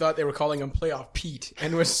legit thought they were calling him Playoff Pete.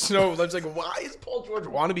 And I was like, why is Paul George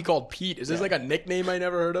want to be called Pete? Is this like a nickname I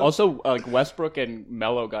never heard of? Also, like Westbrook and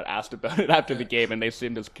Melo got asked about it after the game, and they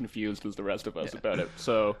seemed as confused as the rest of us about it.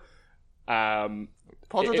 So, Paul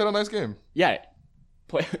George had a nice game. Yeah.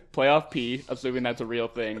 Playoff P, assuming that's a real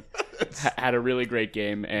thing, had a really great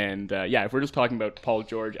game. And if we're just talking about Paul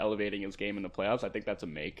George elevating his game in the playoffs, I think that's a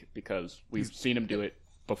make because we've seen him do it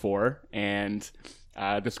before. And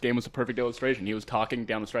this game was a perfect illustration. He was talking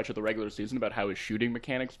down the stretch of the regular season about how his shooting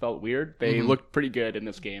mechanics felt weird. They looked pretty good in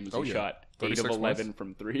this game as he shot 8 of 11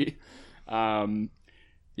 from 3.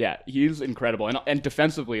 He's incredible. And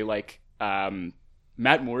defensively,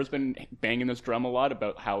 Matt Moore's been banging this drum a lot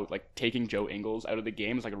about how taking Joe Ingles out of the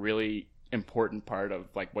game is a really important part of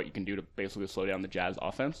what you can do to basically slow down the Jazz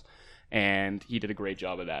offense, and he did a great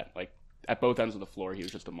job of that. at both ends of the floor, he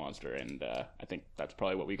was just a monster, and I think that's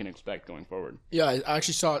probably what we can expect going forward. Yeah, I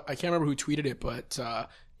actually saw it. I can't remember who tweeted it, but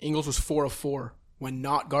Ingles was 4 of 4 when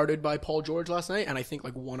not guarded by Paul George last night, and I think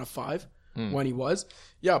like 1 of 5 when he was.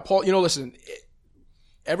 Yeah, Paul, listen,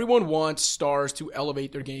 everyone wants stars to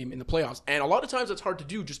elevate their game in the playoffs, and a lot of times that's hard to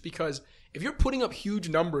do just because if you're putting up huge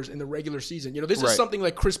numbers in the regular season, this is something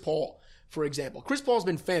like Chris Paul, for example. Chris Paul's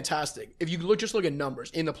been fantastic if you look at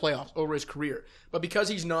numbers in the playoffs over his career, but because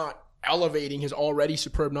he's not elevating his already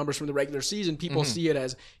superb numbers from the regular season, people see it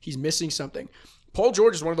as he's missing something. Paul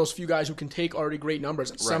George is one of those few guys who can take already great numbers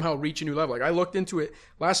and somehow reach a new level. Like I looked into it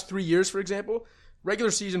last 3 years, for example, regular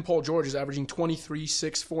season Paul George is averaging 23,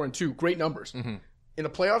 6, 4, and 2. Great numbers. In the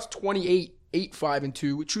playoffs, 28, 8, 5, and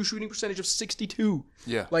 2 with true shooting percentage of 62.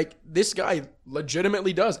 Yeah. Like this guy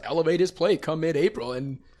legitimately does elevate his play come mid-April,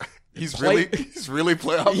 and He's really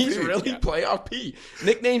playoff P. He's really playoff P.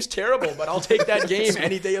 Nickname's terrible, but I'll take that game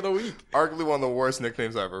any day of the week. Arguably one of the worst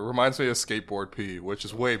nicknames ever. Reminds me of Skateboard P, which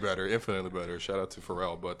is way better, infinitely better. Shout out to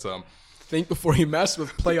Pharrell. But think before you mess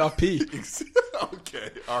with playoff P. Okay,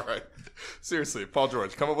 all right. Seriously, Paul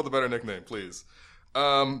George, come up with a better nickname, please.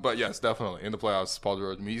 But yes, definitely in the playoffs, Paul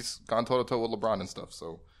George. He's gone toe to toe with LeBron and stuff.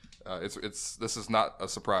 So this is not a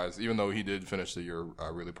surprise, even though he did finish the year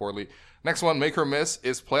really poorly. Next one, make or miss.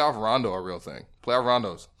 Is playoff Rondo a real thing? Playoff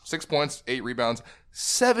Rondos, 6 points, 8 rebounds,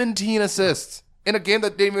 17 assists in a game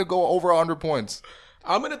that didn't even go over 100 points.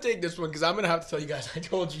 I'm going to take this one because I'm going to have to tell you guys I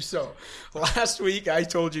told you so. Last week, I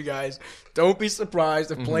told you guys, don't be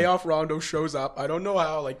surprised if playoff Rondo shows up. I don't know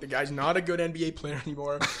how. Like, the guy's not a good NBA player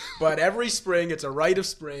anymore. But every spring, it's a rite of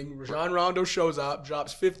spring. Rajon Rondo shows up,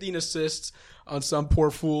 drops 15 assists on some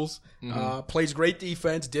poor fools, plays great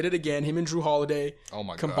defense, did it again. Him and Drew Holiday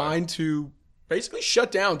combined to basically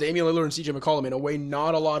shut down Damian Lillard and CJ McCollum in a way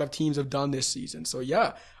not a lot of teams have done this season. So,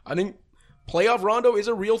 yeah, I think playoff Rondo is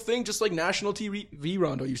a real thing, just like national TV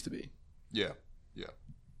Rondo used to be. Yeah,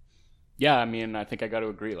 I mean, I think I got to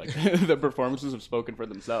agree. Like, the performances have spoken for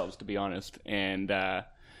themselves, to be honest. And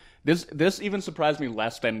this even surprised me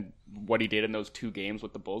less than what he did in those 2 games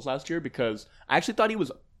with the Bulls last year, because I actually thought he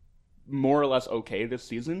was more or less okay this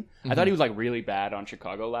season. I thought he was like really bad on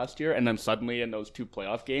Chicago last year, and then suddenly in those 2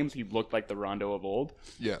 playoff games, he looked like the Rondo of old.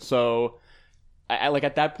 Yeah. So I like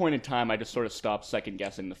at that point in time, I just sort of stopped second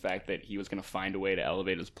guessing the fact that he was going to find a way to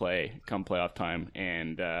elevate his play come playoff time,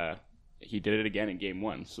 and he did it again in Game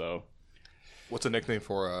 1. So, what's a nickname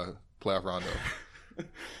for playoff Rondo?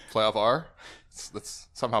 Playoff R? That's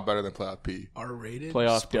somehow better than playoff P. R-rated?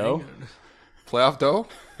 Playoff Doe? Playoff Doe?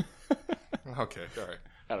 Okay, all right.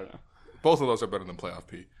 I don't know. Both of those are better than playoff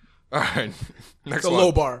P. All right, next one. It's a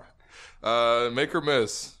low bar. Make or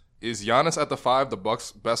miss. Is Giannis at the 5 the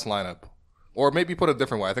Bucks' best lineup? Or maybe put it a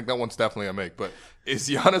different way. I think that one's definitely a make. But is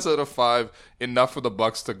Giannis at a 5 enough for the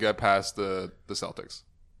Bucks to get past the Celtics?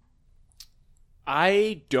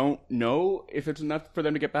 I don't know if it's enough for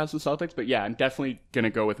them to get past the Celtics, but yeah, I'm definitely going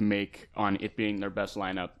to go with make on it being their best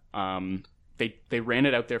lineup. They ran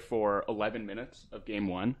it out there for 11 minutes of Game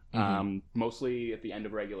 1, mostly at the end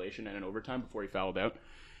of regulation and in overtime before he fouled out.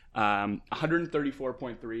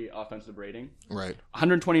 134.3 offensive rating. Right.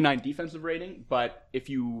 129 defensive rating, but if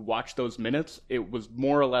you watch those minutes, it was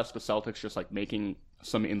more or less the Celtics just like making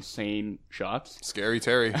some insane shots. Scary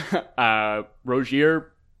Terry.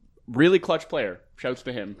 Rozier, really clutch player. Shouts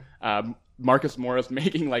to him. Marcus Morris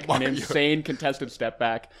making like an insane contested step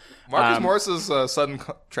back. Marcus Morris's sudden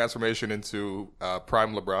transformation into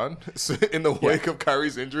prime LeBron in the wake of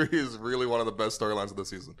Kyrie's injury is really one of the best storylines of the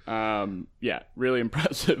season. Yeah, really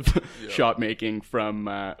impressive shot making from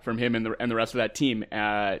him and the rest of that team.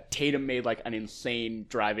 Tatum made like an insane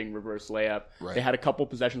driving reverse layup. Right. They had a couple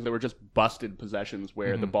possessions that were just busted possessions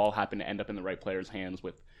where the ball happened to end up in the right player's hands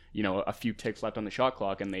with a few ticks left on the shot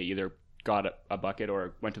clock, and they either got a bucket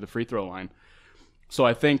or went to the free throw line. So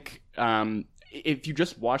I think if you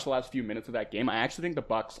just watch the last few minutes of that game, I actually think the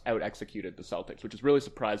Bucks out-executed the Celtics, which is really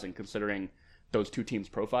surprising considering those two teams'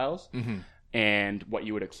 profiles and what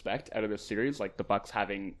you would expect out of this series. Like the Bucks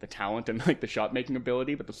having the talent and like the shot-making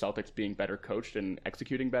ability, but the Celtics being better coached and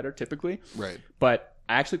executing better typically. Right. But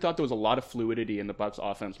I actually thought there was a lot of fluidity in the Bucks'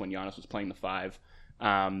 offense when Giannis was playing the 5,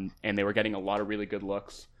 and they were getting a lot of really good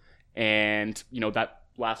looks. And that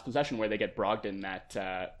last possession where they get Brogdon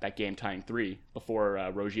that game tying 3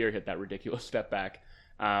 before Rozier hit that ridiculous step back.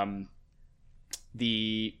 Just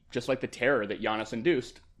like the terror that Giannis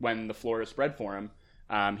induced when the floor is spread for him,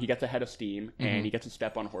 he gets ahead of steam and he gets a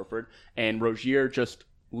step on Horford, and Rozier just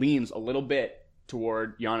leans a little bit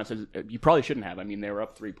toward Giannis. You probably shouldn't have. I mean, they were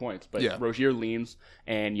up 3 points, but Rozier leans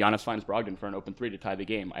and Giannis finds Brogdon for an open 3 to tie the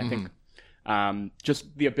game. I think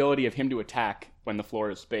Just the ability of him to attack when the floor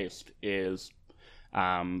is spaced is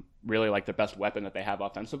really like the best weapon that they have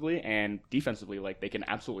offensively, and defensively, like they can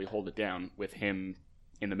absolutely hold it down with him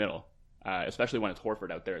in the middle, especially when it's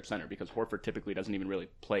Horford out there at center, because Horford typically doesn't even really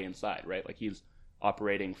play inside, right? Like he's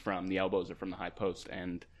operating from the elbows or from the high post,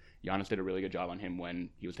 and Giannis did a really good job on him when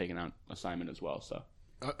he was taking out assignment as well. So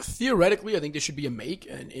theoretically, I think this should be a make.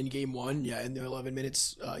 And in game one, in the 11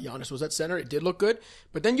 minutes, Giannis was at center. It did look good.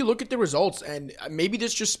 But then you look at the results, and maybe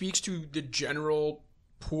this just speaks to the general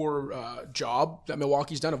poor job that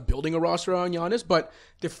Milwaukee's done of building a roster on Giannis. But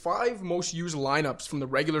the 5 most used lineups from the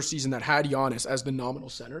regular season that had Giannis as the nominal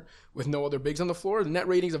center with no other bigs on the floor, the net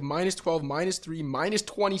ratings of -12, -3,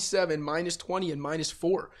 -27, -20, and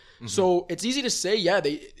 -4. Mm-hmm. So it's easy to say,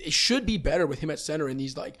 they should be better with him at center in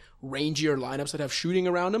these like rangier lineups that have shooting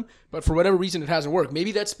around him. But for whatever reason, it hasn't worked.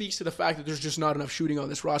 Maybe that speaks to the fact that there's just not enough shooting on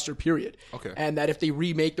this roster, period. Okay. And that if they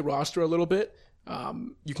remake the roster a little bit,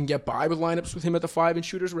 you can get by with lineups with him at the 5 and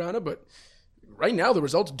shooters around him, but right now the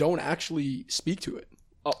results don't actually speak to it.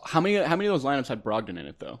 Oh, how many of those lineups had Brogdon in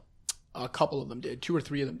it though? A couple of them did. 2 or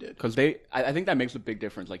 3 of them did. Because I think that makes a big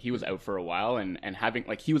difference. Like he was out for a while, and having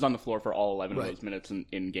like he was on the floor for all 11 of those minutes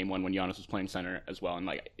in game 1 when Giannis was playing center as well, and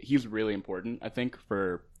like he's really important, I think,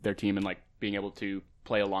 for their team and like being able to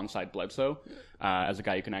play alongside Bledsoe as a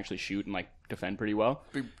guy who can actually shoot and like defend pretty well.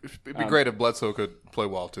 It'd be great if Bledsoe could play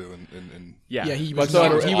well too. He was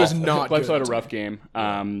not. Bledsoe had a rough game.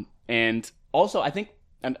 And also I think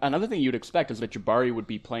another thing you'd expect is that Jabari would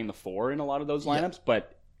be playing the 4 in a lot of those lineups,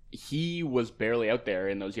 but he was barely out there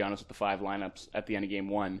in those Giannis at the 5 lineups at the end of game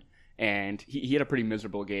 1, and he had a pretty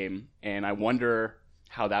miserable game. And I wonder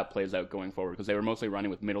how that plays out going forward, because they were mostly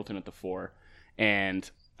running with Middleton at the 4, and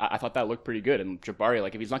I thought that looked pretty good. And Jabari,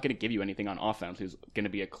 like if he's not going to give you anything on offense, he's going to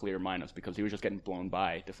be a clear minus because he was just getting blown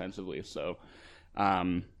by defensively. So,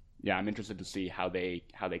 I'm interested to see how they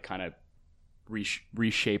kind of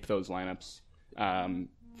reshape those lineups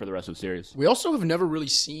for the rest of the series. We also have never really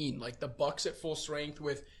seen like the Bucks at full strength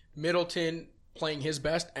with Middleton playing his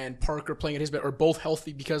best and Parker playing at his best, or both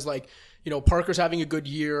healthy, because like, Parker's having a good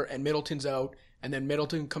year and Middleton's out, and then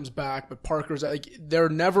Middleton comes back, but Parker's like, they're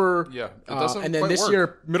never. Yeah, it doesn't and then quite this work.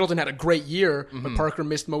 year, Middleton had a great year, but Parker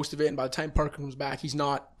missed most of it. And by the time Parker comes back, he's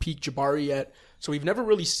not peak Jabari yet. So we've never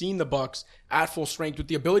really seen the Bucks at full strength with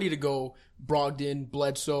the ability to go Brogdon,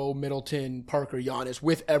 Bledsoe, Middleton, Parker, Giannis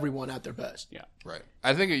with everyone at their best. Yeah, right.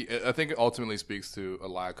 I think it ultimately speaks to a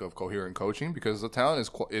lack of coherent coaching, because the talent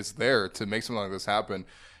is there to make something like this happen.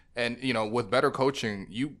 And, with better coaching,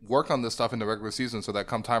 you work on this stuff in the regular season so that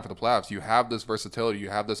come time for the playoffs, you have this versatility, you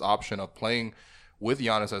have this option of playing with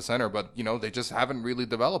Giannis at center, but, they just haven't really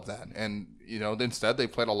developed that. And, instead they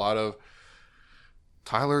played a lot of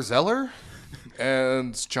Tyler Zeller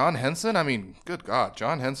and John Henson. I mean, good God,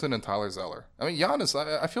 John Henson and Tyler Zeller. I mean, Giannis,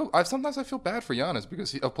 sometimes I feel bad for Giannis,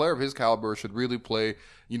 because a player of his caliber should really play,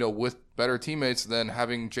 with better teammates than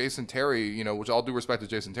having Jason Terry, which all due respect to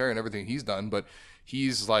Jason Terry and everything he's done, but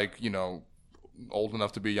he's like, old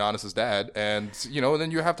enough to be Giannis's dad, and and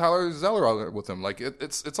then you have Tyler Zeller with him. Like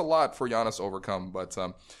it's a lot for Giannis to overcome, but it's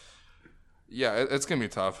gonna be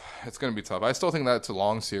tough. It's gonna be tough. I still think that it's a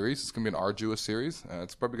long series. It's gonna be an arduous series.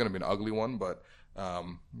 It's probably gonna be an ugly one, but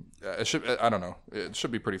it should. I don't know. It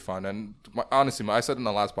should be pretty fun. And honestly, I said in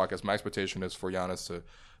the last podcast, my expectation is for Giannis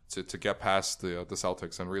to get past the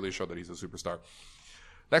Celtics and really show that he's a superstar.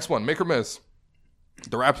 Next one, make or miss.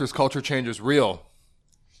 The Raptors' culture change is real.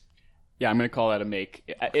 Yeah, I'm going to call that a make.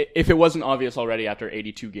 If it wasn't obvious already after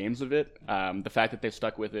 82 games of it, the fact that they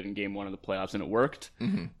stuck with it in game 1 of the playoffs and it worked.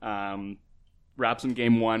 Raps in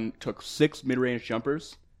game 1 took 6 mid-range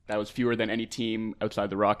jumpers. That was fewer than any team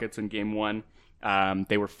outside the Rockets in game 1.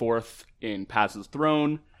 They were 4th in passes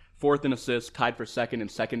thrown, 4th in assists, tied for 2nd in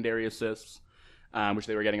secondary assists, which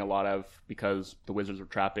they were getting a lot of because the Wizards were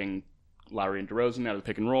trapping Lowry and DeRozan out of the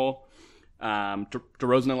pick and roll.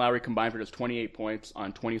 DeRozan and Lowry combined for just 28 points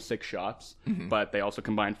on 26 shots, but they also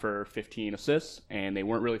combined for 15 assists, and they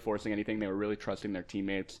weren't really forcing anything. They were really trusting their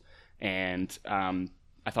teammates, and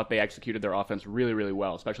I thought they executed their offense really, really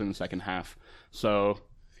well, especially in the second half. So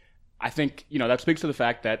I think, that speaks to the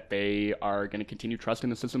fact that they are going to continue trusting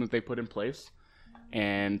the system that they put in place,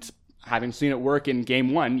 and having seen it work in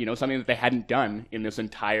game 1, something that they hadn't done in this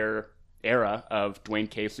entire era of Dwayne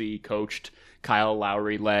Casey coached, Kyle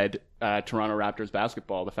Lowry led Toronto Raptors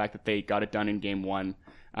basketball. The fact that they got it done in game 1,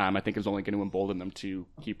 I think is only going to embolden them to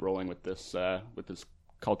keep rolling with this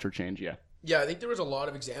culture change. Yeah, I think there was a lot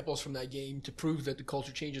of examples from that game to prove that the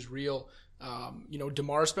culture change is real.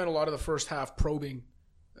 DeMar spent a lot of the first half probing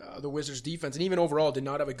the Wizards defense, and even overall did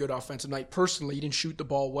not have a good offensive night. Personally, he didn't shoot the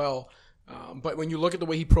ball well. But when you look at the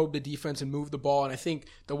way he probed the defense and moved the ball, and I think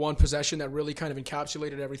the one possession that really kind of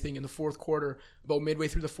encapsulated everything in the fourth quarter, about midway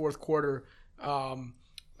through the fourth quarter,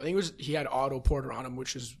 I think he had Otto Porter on him,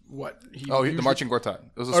 which is what he. Oh, the marching Gortat.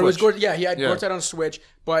 It was a switch. He had Gortat on a switch,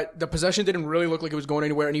 but the possession didn't really look like it was going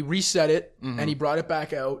anywhere, and he reset it and he brought it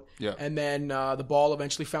back out. Yeah. And then the ball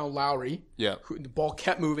eventually found Lowry. Yeah. The ball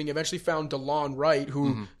kept moving. Eventually found DeLon Wright,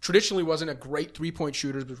 who traditionally wasn't a great 3-point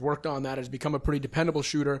shooter, but worked on that, has become a pretty dependable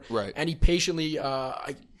shooter. Right. And he patiently.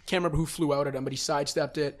 I can't remember who flew out at him, but he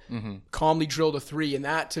sidestepped it, calmly drilled a 3, and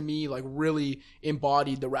that to me really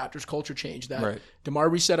embodied the Raptors culture change. That DeMar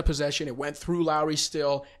reset a possession, it went through Lowry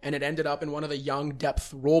still, and it ended up in one of the young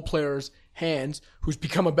depth role players' hands, who's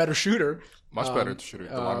become a better shooter, much better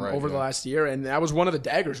shooter over the last year, and that was one of the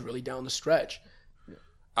daggers really down the stretch.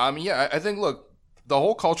 I think the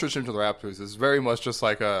whole culture change of the Raptors is very much just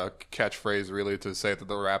like a catchphrase, really, to say that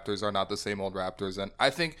the Raptors are not the same old Raptors, and I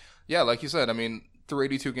think, like you said, through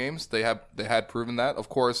 82 games, they had proven that. Of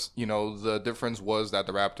course, the difference was that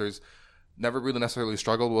the Raptors never really necessarily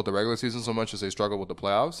struggled with the regular season so much as they struggled with the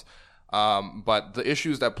playoffs. But the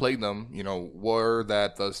issues that plagued them, were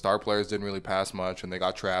that the star players didn't really pass much and they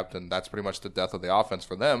got trapped, and that's pretty much the death of the offense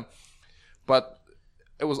for them. But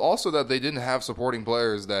it was also that they didn't have supporting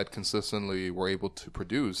players that consistently were able to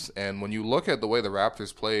produce. And when you look at the way the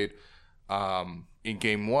Raptors played in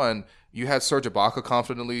Game 1, you had Serge Ibaka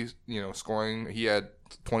confidently, scoring. He had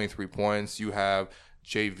 23 points. You have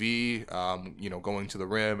JV, going to the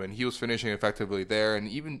rim, and he was finishing effectively there. And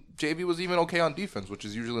even JV was even okay on defense, which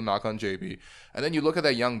is usually a knock on JV. And then you look at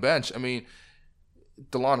that young bench.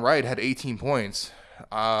 DeLon Wright had 18 points.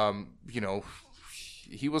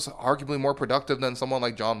 He was arguably more productive than someone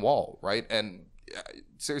like John Wall, right? And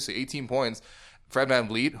seriously, 18 points. Fred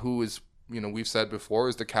VanVleet, who is, we've said before,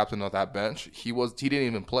 is the captain of that bench. He didn't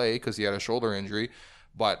even play because he had a shoulder injury.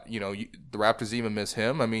 But, the Raptors even miss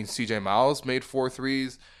him. CJ Miles made 4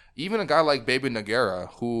 threes. Even a guy like Baby Nogueira,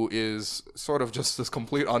 who is sort of just this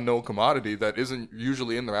complete unknown commodity that isn't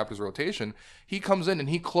usually in the Raptors rotation, he comes in and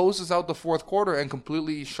he closes out the fourth quarter and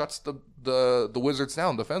completely shuts the Wizards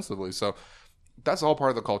down defensively. So that's all part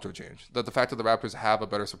of the culture change. That the fact that the Raptors have a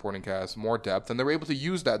better supporting cast, more depth, and they're able to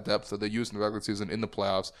use that depth that they used in the regular season in the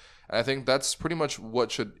playoffs. And I think that's pretty much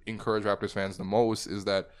what should encourage Raptors fans the most, is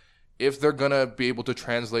that if they're going to be able to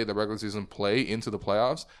translate the regular season play into the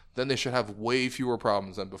playoffs, then they should have way fewer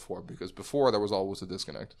problems than before, because before there was always a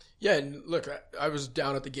disconnect. Yeah, and look, I was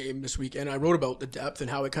down at the game this week, and I wrote about the depth and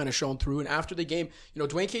how it kind of shone through. And after the game,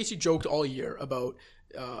 Dwayne Casey joked all year about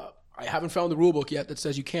I haven't found the rule book yet that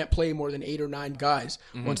says you can't play more than 8 or 9 guys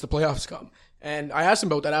once the playoffs come. And I asked him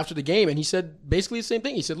about that after the game, and he said basically the same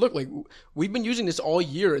thing. He said, look, we've been using this all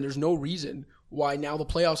year, and there's no reason why now the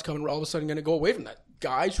playoffs come and we're all of a sudden going to go away from that.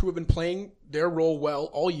 Guys who have been playing their role well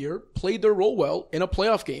all year played their role well in a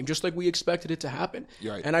playoff game, just like we expected it to happen.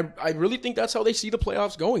 Right. And I really think that's how they see the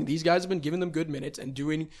playoffs going. These guys have been giving them good minutes and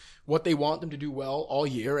doing what they want them to do well all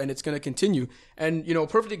year, and it's going to continue. And, a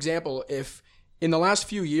perfect example, if in the last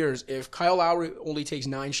few years, if Kyle Lowry only takes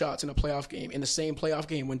 9 shots in a playoff game, in the same playoff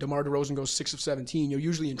game when DeMar DeRozan goes 6 of 17, you're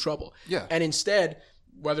usually in trouble. Yeah. And instead,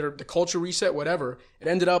 whether the culture reset, whatever, it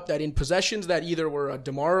ended up that in possessions that either were a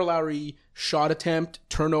DeMar or Lowry shot attempt,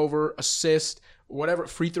 turnover, assist, whatever,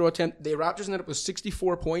 free throw attempt, the Raptors ended up with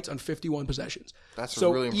 64 points on 51 possessions. That's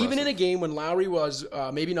really impressive. Even in a game when Lowry was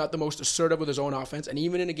maybe not the most assertive with his own offense, and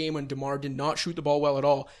even in a game when DeMar did not shoot the ball well at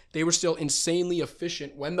all, they were still insanely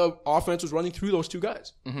efficient when the offense was running through those 2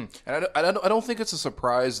 guys. Mm-hmm. And I don't think it's a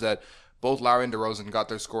surprise that both Lowry and DeRozan got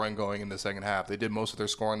their scoring going in the second half. They did most of their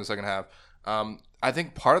scoring in the second half. I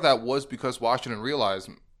think part of that was because Washington realized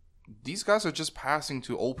these guys are just passing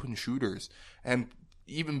to open shooters, and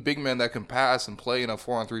even big men that can pass and play in a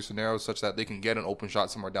 4-on-3 scenario such that they can get an open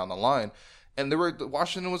shot somewhere down the line. And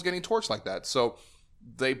Washington was getting torched like that. So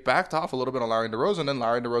they backed off a little bit on Larry and DeRozan, and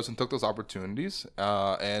Larry and DeRozan took those opportunities,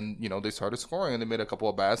 and they started scoring, and they made a couple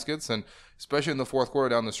of baskets, and especially in the fourth quarter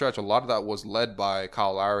down the stretch, a lot of that was led by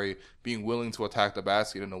Kyle Lowry being willing to attack the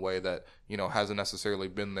basket in a way that hasn't necessarily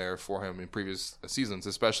been there for him in previous seasons,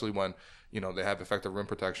 especially when they have effective rim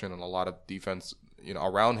protection and a lot of defense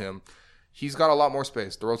around him. He's got a lot more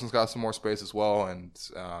space. DeRozan's got some more space as well, and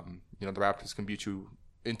the Raptors can beat you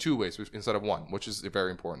in 2 ways instead of 1, which is very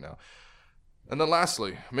important now. And then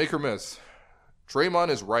lastly, make or miss, Draymond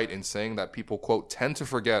is right in saying that people, quote, tend to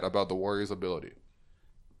forget about the Warriors' ability.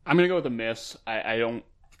 I'm going to go with a miss. I don't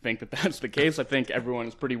think that that's the case. I think everyone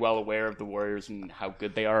is pretty well aware of the Warriors and how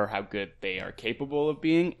good they are, how good they are capable of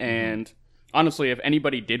being. And honestly, if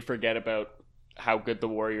anybody did forget about how good the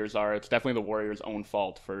Warriors are, it's definitely the Warriors' own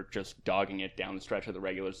fault for just dogging it down the stretch of the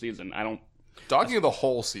regular season. I don't Dogging you the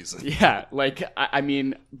whole season. Yeah, like I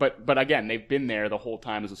mean, but again, they've been there the whole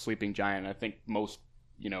time as a sleeping giant. I think most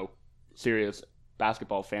serious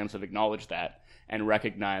basketball fans have acknowledged that and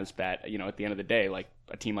recognized that at the end of the day, like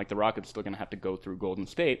a team like the Rockets still going to have to go through Golden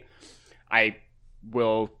State. I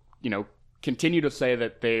will continue to say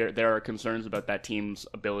that there are concerns about that team's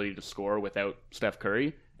ability to score without Steph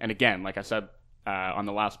Curry. And again, like I said on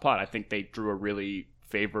the last pod, I think they drew a really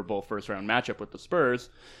favorable first round matchup with the Spurs.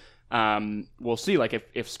 We'll see, like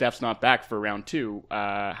if Steph's not back for round 2,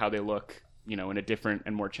 how they look, in a different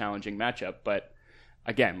and more challenging matchup. But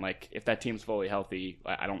again, like if that team's fully healthy,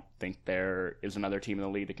 I don't think there is another team in the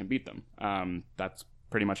league that can beat them. That's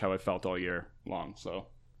pretty much how I felt all year long. So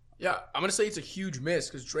yeah, I'm gonna say it's a huge miss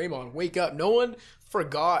because Draymond, wake up! No one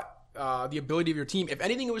forgot the ability of your team. If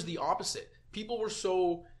anything, it was the opposite. People were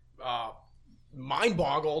so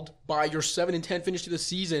mind-boggled by your 7-10 finish to the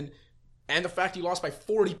season and the fact you lost by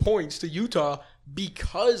 40 points to Utah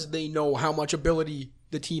because they know how much ability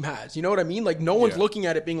the team has. You know what I mean? Like, no one's looking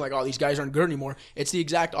at it being like, oh, these guys aren't good anymore. It's the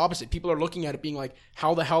exact opposite. People are looking at it being like,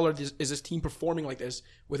 how the hell is this team performing like this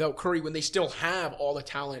without Curry when they still have all the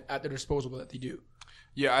talent at their disposal that they do?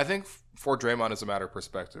 Yeah, I think for Draymond, it's a matter of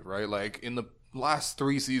perspective, right? Like, in the last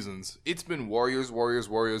 3 seasons, it's been Warriors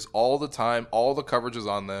all the time. All the coverage is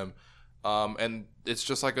on them. And it's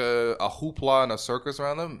just like a hoopla and a circus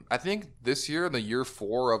around them. I think this year, in the year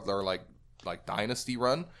 4 of their like dynasty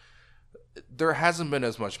run, there hasn't been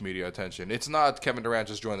as much media attention. It's not Kevin Durant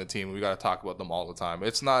just joined the team. We got to talk about them all the time.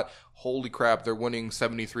 It's not, holy crap, they're winning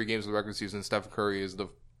 73 games of the regular season. Steph Curry is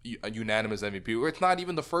a unanimous MVP. It's not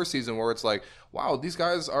even the first season where it's like, wow, these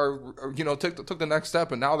guys are took the next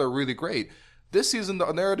step and now they're really great. This season,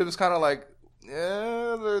 the narrative is kind of like,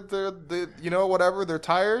 yeah, they're whatever, they're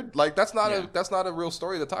tired. Like that's not a real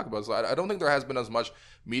story to talk about. So I don't think there has been as much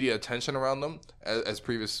media attention around them as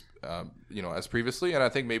previously, and I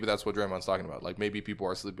think maybe that's what Draymond's talking about. Like maybe people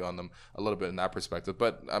are sleeping on them a little bit in that perspective.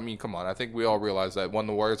 But I mean, come on, I think we all realize that when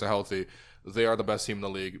the Warriors are healthy, they are the best team in the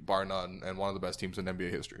league, bar none, and one of the best teams in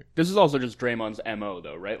NBA history. This is also just Draymond's MO,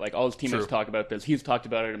 though, right? Like all his teammates talk about this. He's talked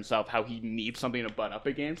about it himself, how he needs something to butt up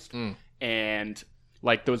against, and.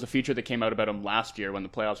 Like, there was a feature that came out about him last year when the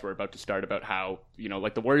playoffs were about to start about how,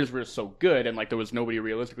 like, the Warriors were so good and, like, there was nobody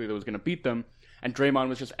realistically that was going to beat them. And Draymond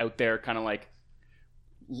was just out there kind of, like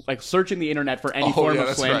searching the internet for any form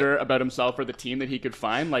of slander about himself or the team that he could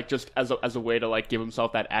find, like, just as a way to, like, give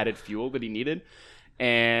himself that added fuel that he needed.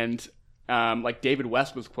 And, like, David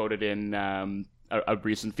West was quoted in a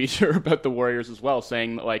recent feature about the Warriors as well,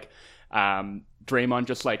 saying that, like, Draymond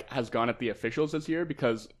just like has gone at the officials this year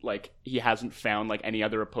because like he hasn't found like any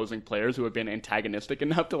other opposing players who have been antagonistic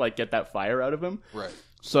enough to like get that fire out of him. Right.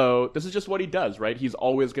 So this is just what he does, right? He's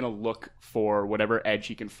always going to look for whatever edge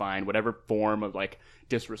he can find, whatever form of like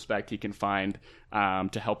disrespect he can find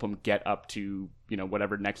to help him get up to,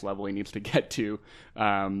 whatever next level he needs to get to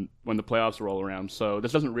when the playoffs roll around. So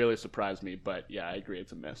this doesn't really surprise me, but yeah, I agree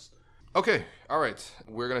it's a miss. Okay, all right.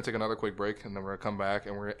 We're going to take another quick break, and then we're going to come back,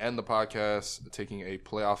 and we're going to end the podcast taking a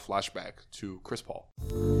playoff flashback to Chris Paul.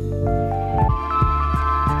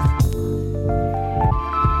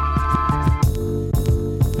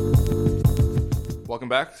 Welcome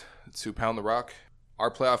back to Pound the Rock.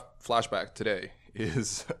 Our playoff flashback today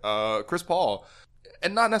is Chris Paul.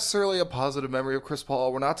 And not necessarily a positive memory of Chris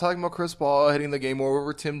Paul. We're not talking about Chris Paul hitting the game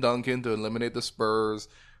over Tim Duncan to eliminate the Spurs.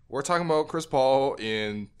 We're talking about Chris Paul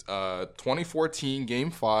in 2014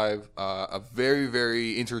 Game 5, a very,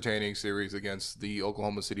 very entertaining series against the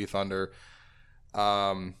Oklahoma City Thunder.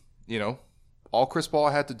 All Chris Paul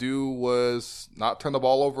had to do was not turn the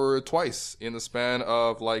ball over twice in the span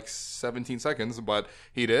of like 17 seconds, but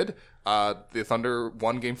he did. The Thunder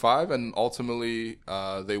won Game 5, and ultimately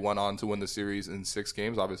they went on to win the series in 6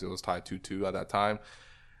 games. Obviously, it was tied 2-2 at that time.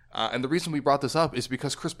 And the reason we brought this up is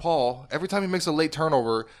because Chris Paul, every time he makes a late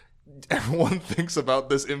turnover, everyone thinks about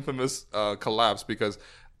this infamous collapse because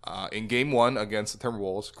in Game 1 against the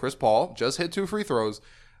Timberwolves, Chris Paul just hit 2 free throws.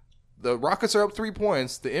 The Rockets are up 3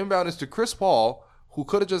 points. The inbound is to Chris Paul, who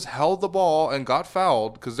could have just held the ball and got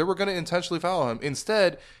fouled because they were going to intentionally foul him.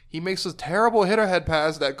 Instead, he makes a terrible hit-ahead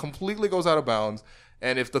pass that completely goes out of bounds.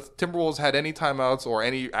 And if the Timberwolves had any timeouts or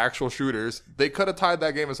any actual shooters, they could have tied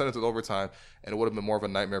that game and sent it to overtime, and it would have been more of a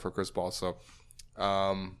nightmare for Chris Paul. So,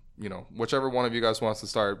 whichever one of you guys wants to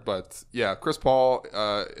start. But, yeah, Chris Paul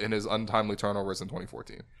in his untimely turnovers in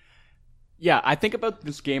 2014. Yeah, I think about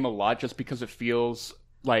this game a lot just because it feels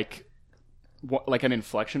like an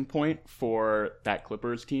inflection point for that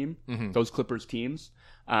Clippers team, those Clippers teams.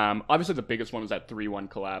 Obviously, the biggest one was that 3-1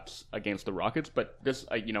 collapse against the Rockets, but this,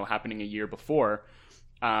 happening a year before,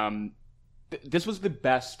 this was the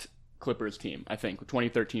best Clippers team, I think,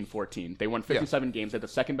 2013-14. They won 57 games. They had the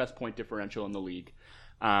second best point differential in the league.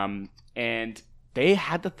 And they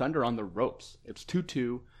had the Thunder on the ropes. It's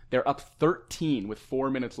 2-2. They're up 13 with 4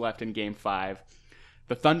 minutes left in Game 5.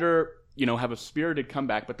 The Thunder, have a spirited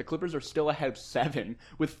comeback, but the Clippers are still ahead 7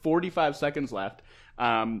 with 45 seconds left.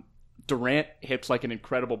 Durant hits like an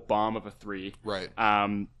incredible bomb of a 3. Right.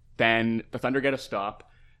 Then the Thunder get a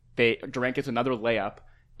stop. Durant gets another layup.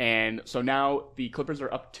 And so now the Clippers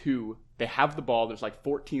are up 2. They have the ball. There's like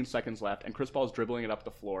 14 seconds left, and Chris Paul is dribbling it up the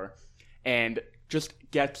floor and just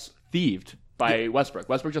gets thieved by Westbrook.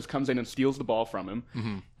 Westbrook just comes in and steals the ball from him.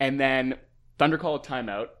 Mm-hmm. And then Thunder call a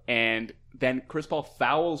timeout, and then Chris Paul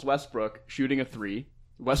fouls Westbrook shooting a 3.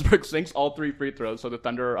 Westbrook sinks all 3 free throws, so the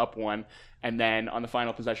Thunder are up 1. And then on the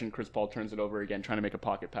final possession, Chris Paul turns it over again, trying to make a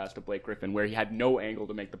pocket pass to Blake Griffin, where he had no angle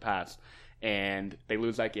to make the pass. And they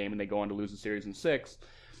lose that game, and they go on to lose the series in 6.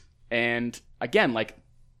 And again,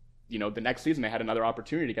 the next season they had another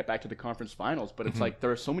opportunity to get back to the conference finals, but it's like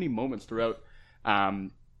there are so many moments throughout,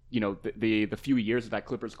 the few years that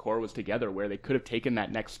Clippers core was together where they could have taken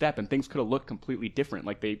that next step and things could have looked completely different.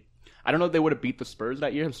 I don't know if they would have beat the Spurs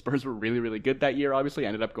that year. The Spurs were really, really good that year, obviously.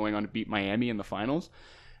 Ended up going on to beat Miami in the finals.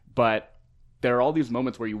 But there are all these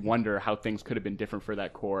moments where you wonder how things could have been different for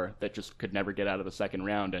that core that just could never get out of the second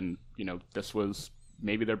round. And, this was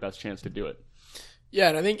maybe their best chance to do it. Yeah,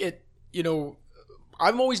 and I think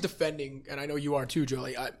I'm always defending, and I know you are too,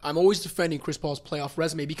 Joey. I'm always defending Chris Paul's playoff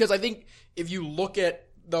resume because I think if you look at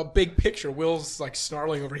the big picture, Will's like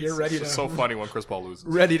snarling over here, ready to. It's so funny when Chris Paul loses.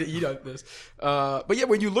 Ready to eat at this. But yeah,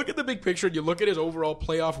 when you look at the big picture, you look at his overall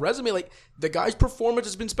playoff resume, the guy's performance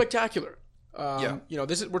has been spectacular. We're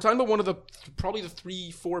talking about one of probably the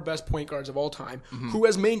 3-4 best point guards of all time, who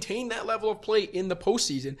has maintained that level of play in the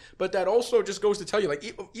postseason. But that also just goes to tell you,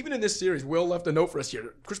 even in this series, Will left a note for us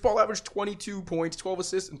here. Chris Paul averaged 22 points, 12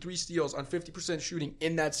 assists, and 3 steals on 50% shooting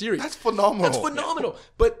in that series. That's phenomenal.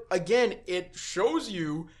 But again, it shows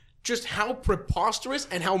you just how preposterous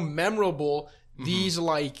and how memorable these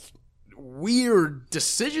weird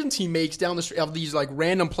decisions he makes down the street of these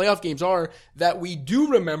random playoff games are, that we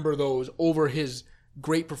do remember those over his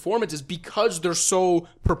great performances because they're so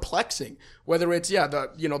perplexing. Whether it's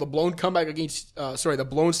the blown comeback against the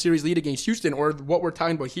blown series lead against Houston, or what we're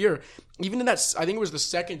talking about here. Even in that, I think it was the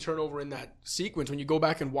second turnover in that sequence when you go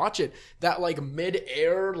back and watch it, that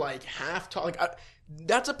mid-air half top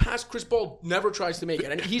that's a pass Chris Paul never tries to make it.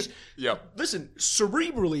 And he's listen,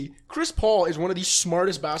 cerebrally, Chris Paul is one of the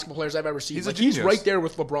smartest basketball players I've ever seen. He's right there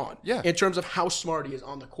with LeBron in terms of how smart he is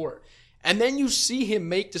on the court. And then you see him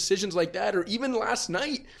make decisions like that, or even last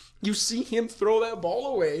night, you see him throw that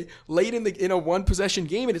ball away late in a one possession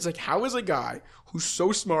game, and it's how is a guy who's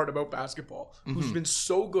so smart about basketball, who's been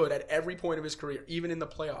so good at every point of his career, even in the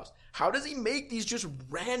playoffs, how does he make these just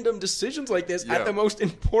random decisions like this at the most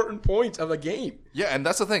important points of a game? Yeah, and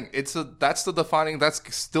that's the thing. That's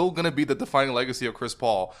still going to be the defining legacy of Chris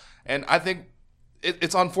Paul. And I think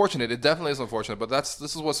it's unfortunate. It definitely is unfortunate, but this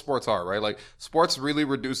is what sports are, right? Sports really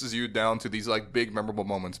reduces you down to these big memorable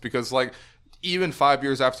moments because even 5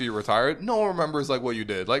 years after you retired, no one remembers what you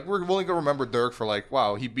did. We're only gonna remember Dirk for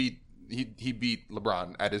wow, he beat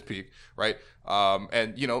LeBron at his peak, right?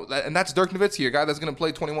 And that's Dirk Nowitzki, a guy that's gonna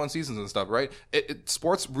play 21 seasons and stuff, right?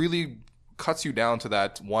 Sports really cuts you down to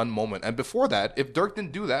that one moment. And before that, if Dirk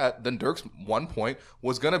didn't do that, then Dirk's one point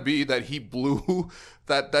was gonna be that he blew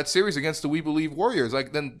that series against the We Believe Warriors.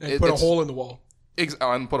 Put a hole in the wall.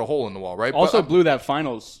 And put a hole in the wall, right? Also blew that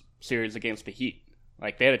finals series against the Heat.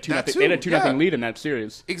 They had a 2-0 lead in that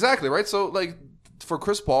series. Exactly, right? So for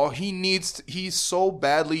Chris Paul, he so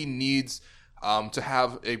badly needs to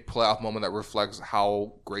have a playoff moment that reflects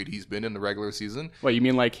how great he's been in the regular season. What, you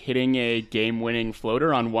mean hitting a game-winning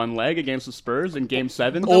floater on one leg against the Spurs in Game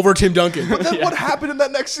 7? Over Tim Duncan. But then what happened in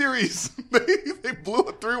that next series? They blew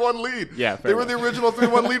a 3-1 lead. Yeah, they were the original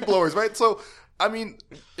 3-1 lead blowers, right? So, I mean,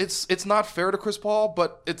 it's not fair to Chris Paul,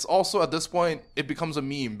 but it's also, at this point, it becomes a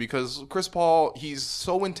meme because Chris Paul, he's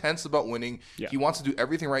so intense about winning. Yeah. He wants to do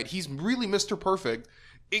everything right. He's really Mr. Perfect,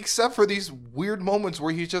 except for these weird moments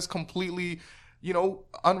where he just completely,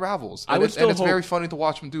 unravels. And it's very funny to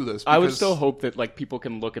watch him do this. I would still hope that people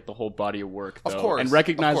can look at the whole body of work, though, of course, and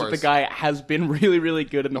recognize that the guy has been really, really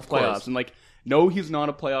good in the playoffs. And no, he's not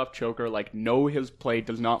a playoff choker. No, his play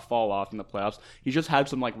does not fall off in the playoffs. He's just had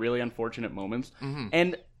some really unfortunate moments. Mm-hmm.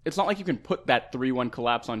 And it's not like you can put that 3-1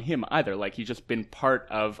 collapse on him either. He's just been part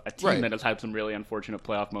of a team that has had some really unfortunate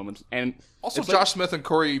playoff moments. And also, Josh Smith and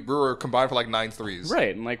Corey Brewer combined for 9 threes.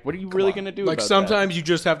 Right. And what are you really going to do about sometimes that? You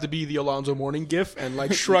just have to be the Alonzo Mourning gif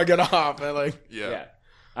and shrug it off. And Yeah.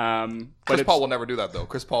 Chris Paul will never do that though.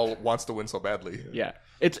 Chris Paul wants to win so badly. Yeah,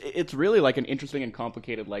 it's really like an interesting and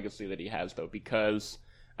complicated legacy that he has though, because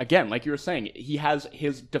again, like you were saying, he has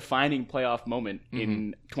his defining playoff moment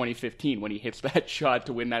in 2015 when he hits that shot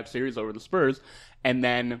to win that series over the Spurs, and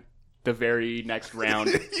then the very next round,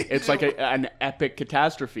 it's like an epic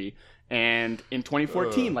catastrophe. And in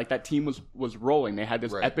 2014, like that team was rolling. They had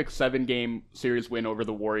this epic 7-game series win over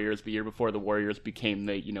the Warriors the year before the Warriors became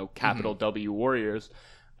the capital W Warriors.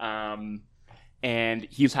 And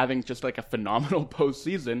he's having just like a phenomenal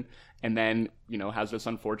postseason, and then has this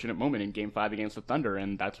unfortunate moment in Game 5 against the Thunder,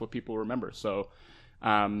 and that's what people remember. So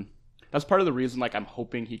that's part of the reason like I'm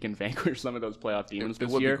hoping he can vanquish some of those playoff demons this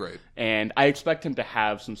year. It would be great. And I expect him to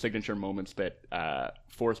have some signature moments that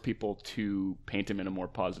force people to paint him in a more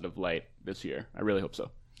positive light this year. I really hope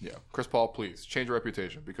so. Yeah. Chris Paul, please change your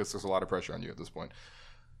reputation, because there's a lot of pressure on you at this point.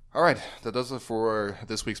 All right, that does it for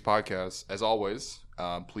this week's podcast. As always,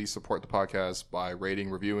 please support the podcast by rating,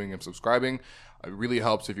 reviewing, and subscribing. It really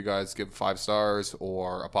helps if you guys give 5 stars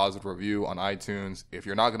or a positive review on iTunes. If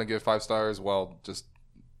you're not going to give 5 stars, well, just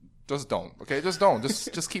don't. Okay, just don't.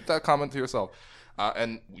 Just keep that comment to yourself.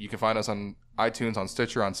 And you can find us on iTunes, on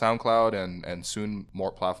Stitcher, on SoundCloud, and soon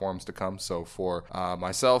more platforms to come. So for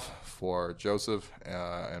myself, for Joseph,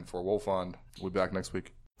 and for Wolfond, we'll be back next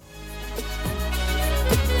week.